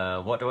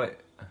 douchebag. What do I?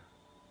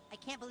 I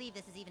can't believe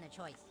this is even a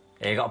choice.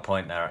 Yeah, you got a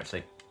point there,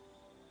 actually.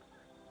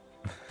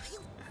 You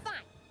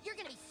fine. You're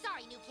gonna be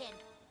sorry, new kid.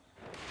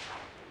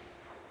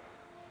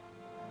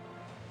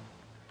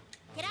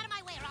 Get out of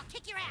my way, or I'll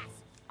kick your ass.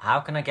 How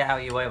can I get out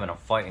of your way when I'm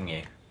fighting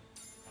you?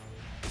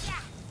 Yeah.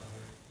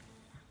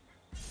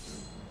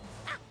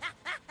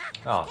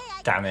 Oh, Okay,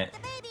 I damn can it.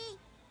 take the baby.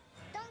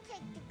 Don't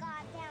take the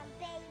goddamn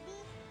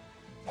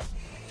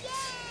baby.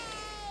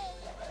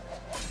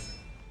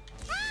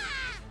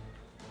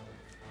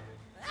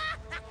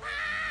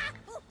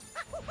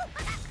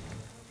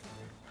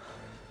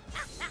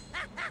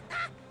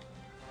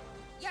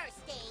 You're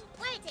staying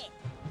planted.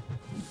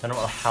 Don't know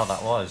what the hell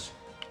that was.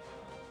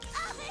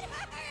 Oh, it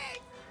hurts.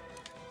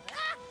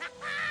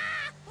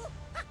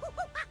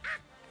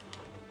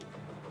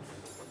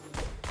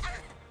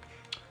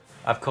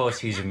 Of course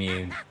he's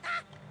immune.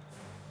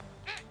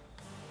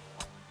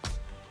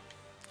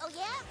 Oh,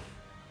 yeah?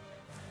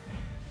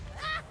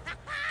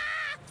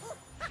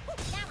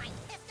 Now I'm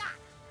pissed off.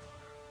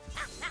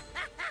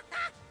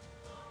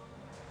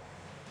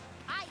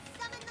 I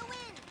summon the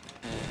wind.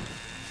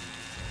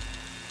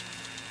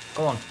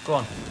 Go on, go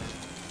on.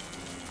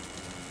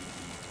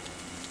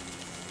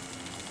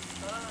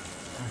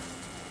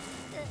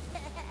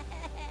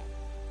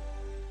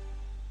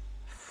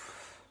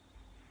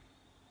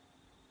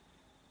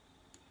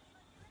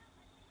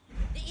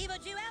 The evil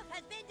Jew elf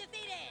has been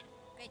defeated.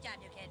 Great job,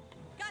 new kid.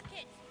 Goth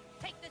kids,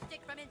 take the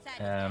stick from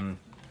inside.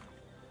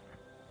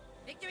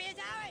 Victory is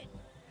ours.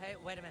 Hey,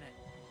 wait a minute.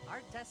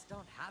 Our desks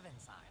don't have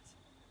insides.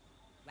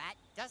 What?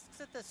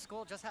 Desks at this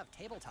school just have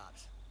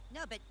tabletops.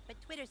 No, but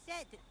Twitter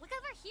said. Look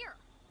over here.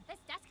 This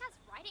desk has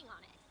writing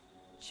on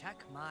it.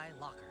 Check my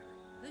locker.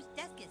 Whose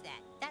desk is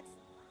that?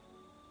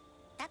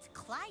 That's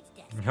Clyde's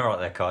desk. You're right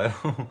there,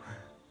 Kyle.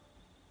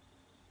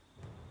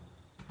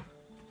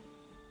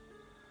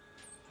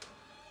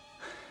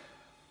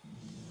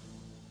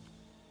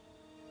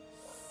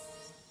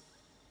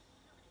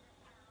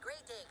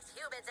 Greetings,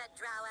 humans and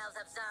drow elves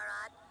of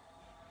Zaron.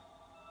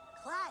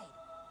 Clyde.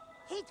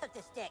 He took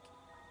the stick.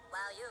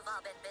 While you've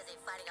all been busy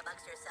fighting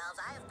amongst yourselves,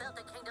 I have built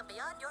a kingdom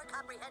beyond your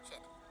comprehension.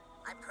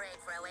 I prayed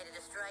for a way to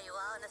destroy you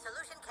all, and the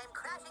solution came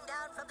crashing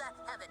down from the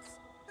heavens.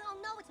 Oh,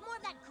 no, it's more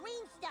of that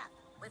green stuff.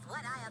 With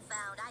what I have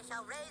found, I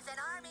shall raise an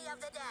army of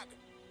the dead.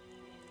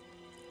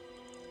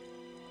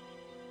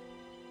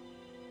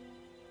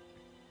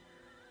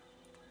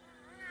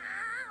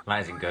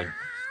 That isn't good.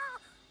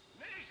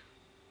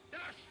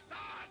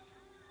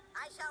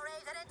 I shall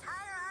raise an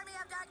entire army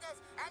of darkness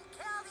and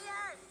kill the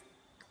earth.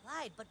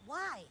 Clyde, but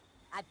why?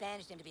 I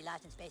banished him to be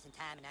lost in space and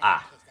time, and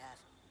Ah. I'm pissed off.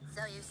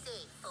 So you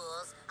see,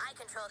 fools, I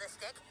control the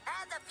stick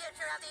and the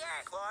future of the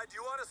earth. Clyde, do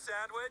you want a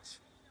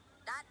sandwich?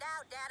 Not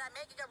now, Dad. I'm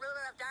making a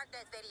ruler of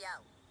darkness video.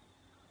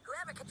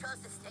 Whoever controls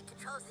the stick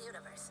controls the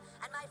universe.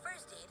 And my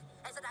first deed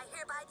is that I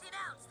hereby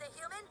denounce the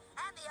human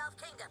and the elf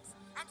kingdoms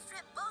and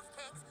strip both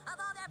kings of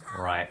all their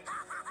power. Right.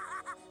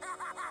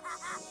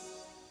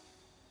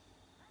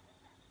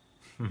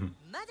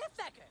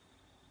 Motherfucker!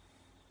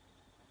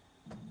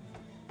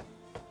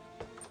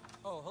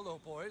 Hello,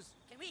 boys.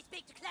 Can we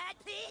speak to Clyde,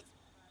 please?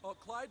 Oh,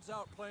 Clyde's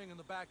out playing in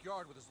the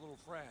backyard with his little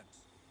friends.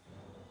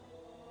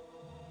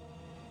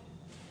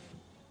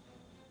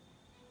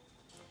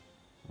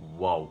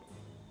 Whoa.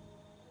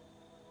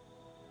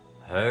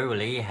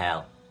 Holy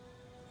hell.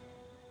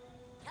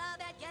 Come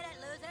and get it,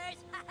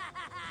 losers!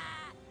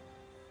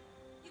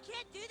 You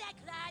can't do that,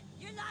 Clyde.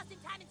 You're lost in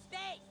time and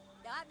space.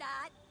 No, I'm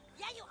not.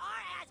 Yeah, you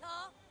are,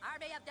 asshole.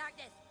 Army of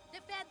Darkness,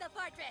 defend the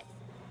fortress.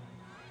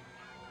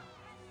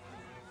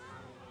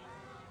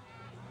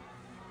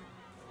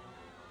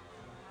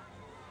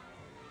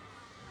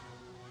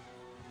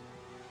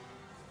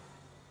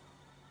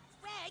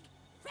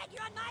 Fred,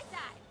 you're on my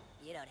side.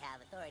 You don't have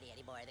authority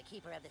anymore. The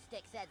Keeper of the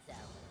Stick said so.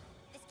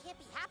 This can't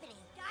be happening.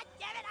 God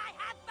damn it, I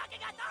have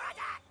fucking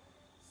authority!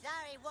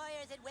 Sorry,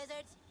 warriors and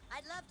wizards.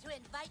 I'd love to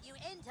invite you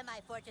into my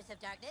Fortress of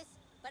Darkness,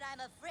 but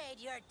I'm afraid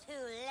you're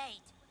too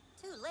late.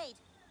 Too late?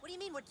 What do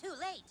you mean we're too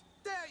late?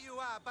 There you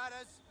are,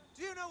 Butters.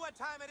 Do you know what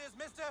time it is,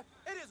 mister?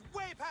 It is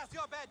way past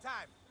your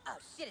bedtime. Oh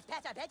shit, it's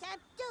past our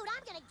bedtime? Dude,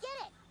 I'm gonna get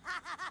it.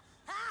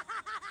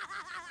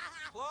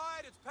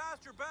 Clyde, it's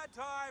past your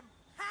bedtime.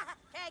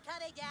 Okay,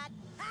 coming, Dad.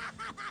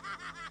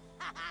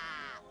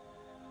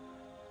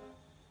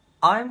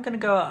 I'm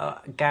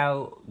gonna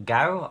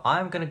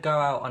I'm gonna go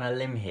out on a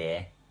limb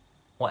here.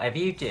 Whatever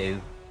you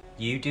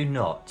do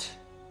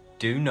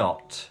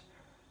not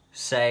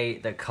say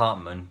that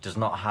Cartman does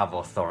not have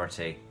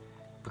authority,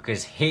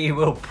 because he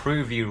will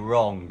prove you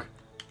wrong.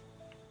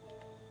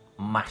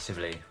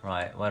 Massively.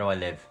 Right, where do I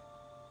live?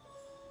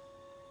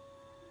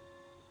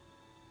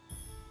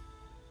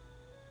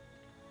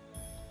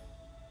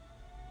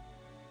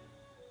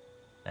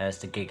 There's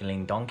the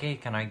giggling donkey.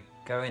 Can I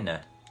go in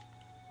there?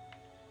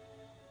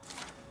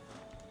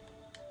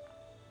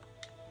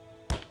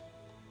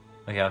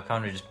 Okay, I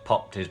kind of just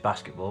popped his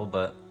basketball,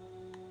 but...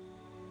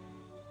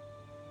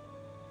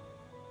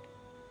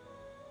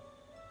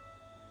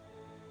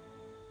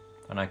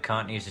 And I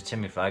can't use the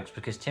Timmy flags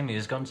because Timmy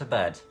has gone to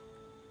bed.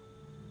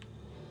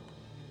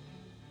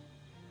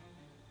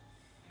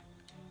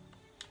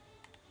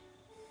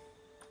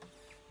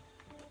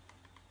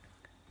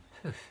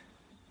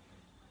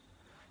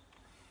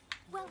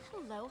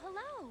 Well,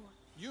 hello.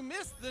 You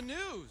missed the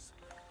news.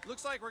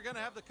 Looks like we're gonna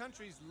have the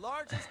country's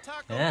largest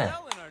taco Yeah.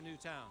 bell in our new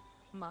town.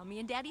 Mommy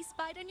and Daddy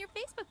spied on your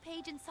Facebook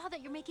page and saw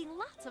that you're making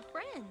lots of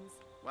friends.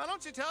 Why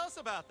don't you tell us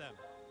about them?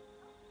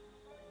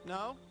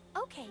 No?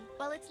 Okay,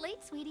 well, it's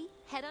late, sweetie.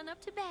 Head on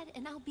up to bed,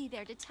 and I'll be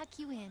there to tuck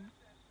you in.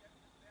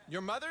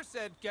 Your mother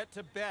said get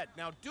to bed.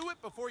 Now do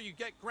it before you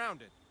get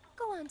grounded.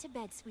 Go on to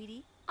bed,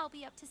 sweetie. I'll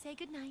be up to say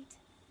goodnight.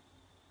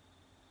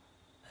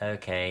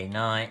 Okay,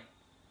 night.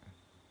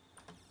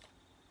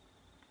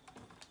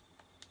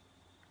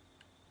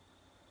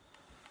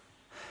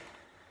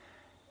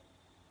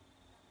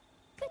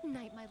 Good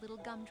night, my little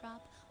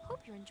gumdrop. Hope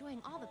you're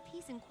enjoying all the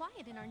peace and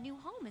quiet in our new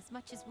home as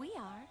much as we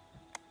are.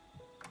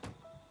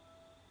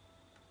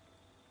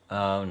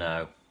 Oh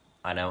no.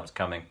 I know what's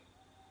coming.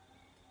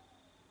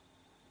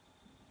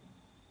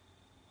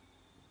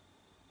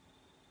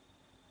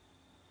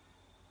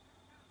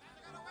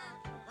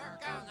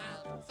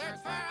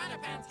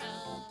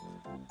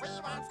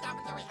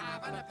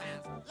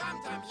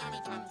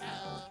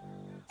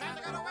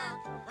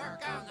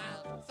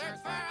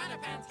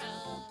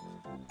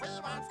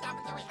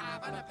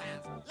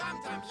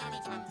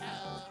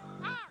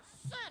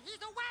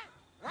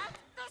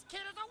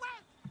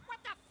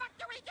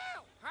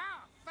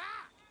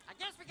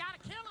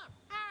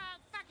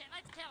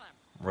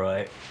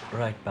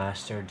 Right,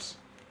 bastards.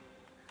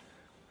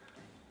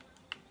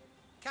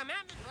 Come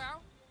at me,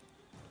 bro.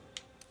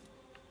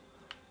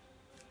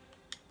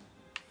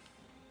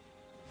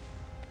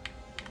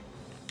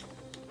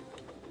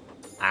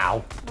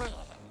 Ow.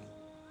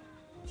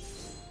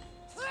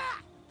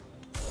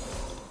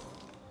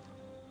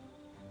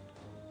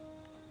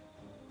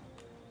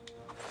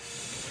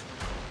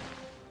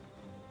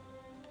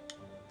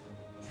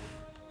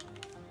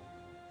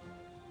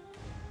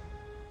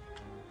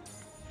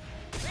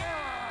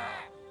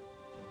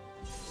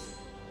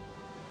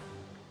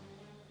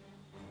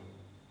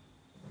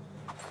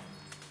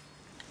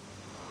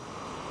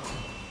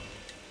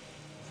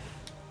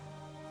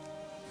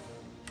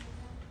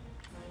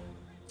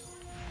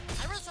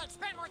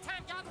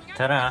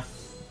 Ta-da. Shit,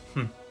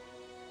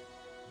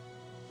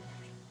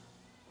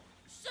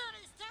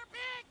 he's too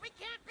big. We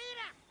can't beat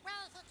him.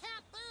 Well, if you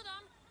can't beat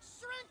him,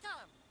 shrink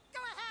him.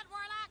 Go ahead,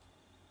 Warlock.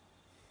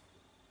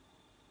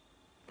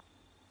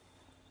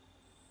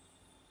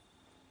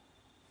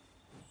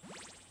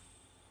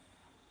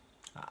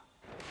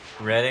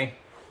 Ready?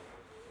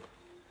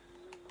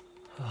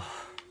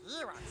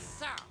 You are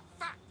so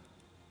fucked.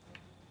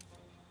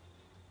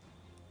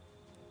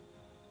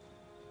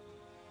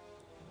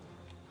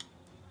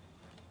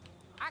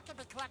 I could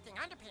be collecting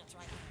underpants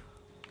right now.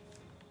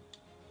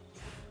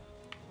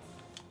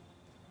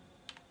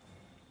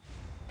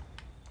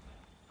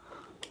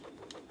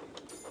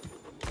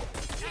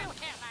 You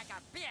hit like a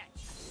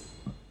bitch.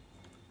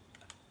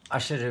 I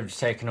should have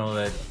taken all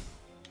the...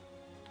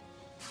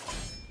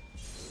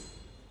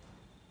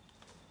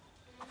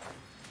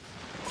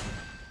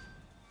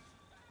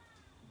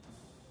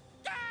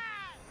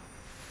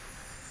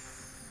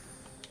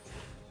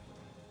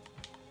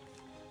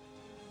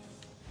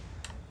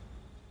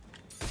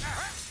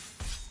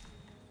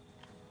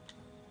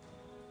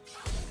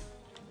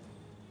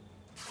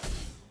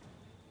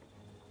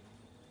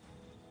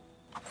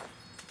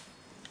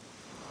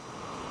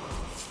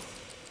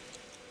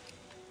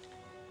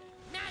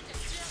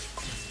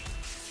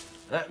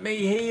 Let me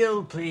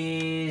heal,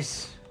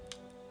 please.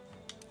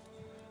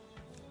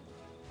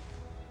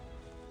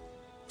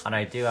 And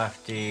I do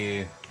have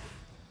to...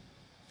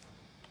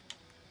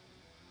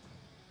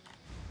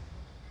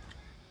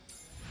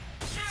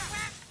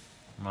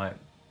 Right.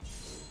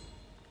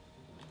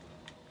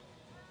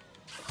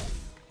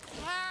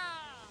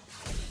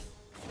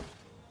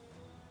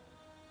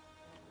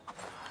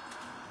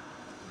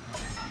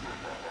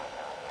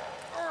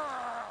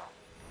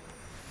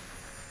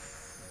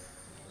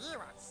 You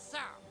are so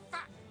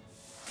fat.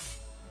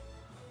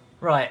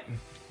 Right.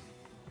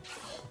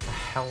 What the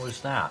hell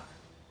was that?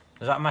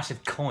 Was that a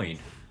massive coin?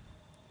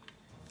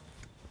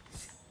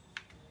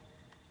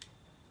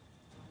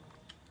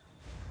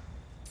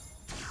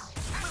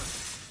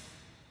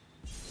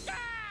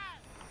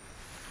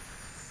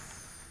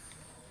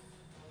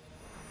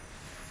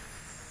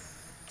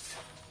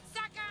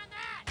 Suck on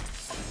that.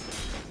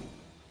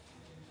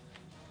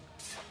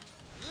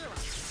 You are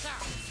so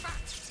fat.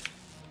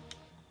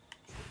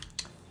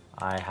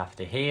 I have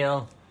to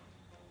heal.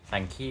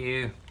 Thank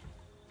you.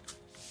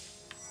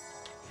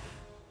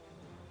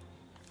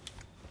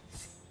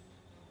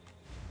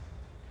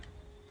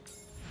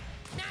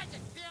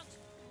 Magic, bitch.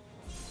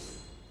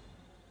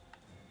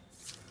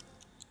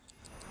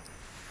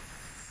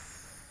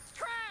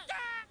 Crash.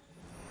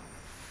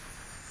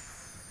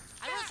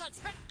 I wish I'd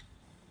spent.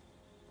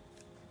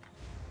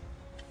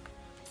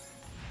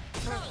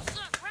 Holy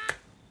shit, run.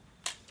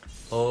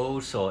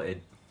 All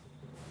sorted.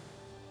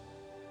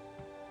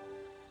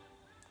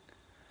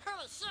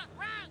 Holy shit,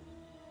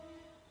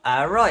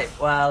 run. Right,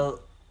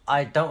 well,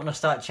 I don't want to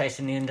start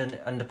chasing the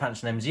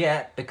underpants names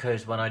yet,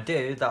 because when I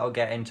do, that'll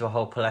get into a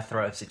whole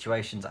plethora of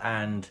situations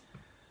and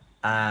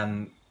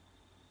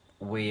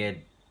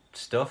weird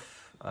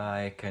stuff.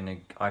 I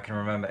can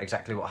remember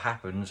exactly what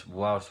happens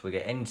whilst we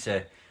get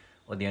into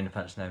all the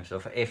underpants name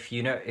stuff. If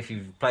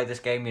you've played this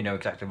game, you know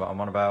exactly what I'm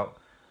on about.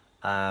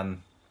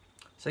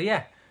 So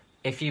yeah,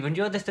 if you've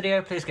enjoyed this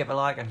video, please give a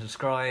like and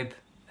subscribe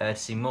to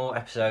see more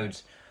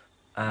episodes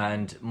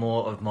and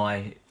more of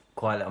my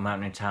Quiet Little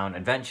Mountain Town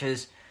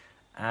adventures,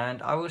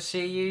 and I will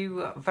see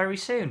you very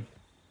soon.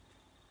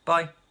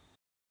 Bye.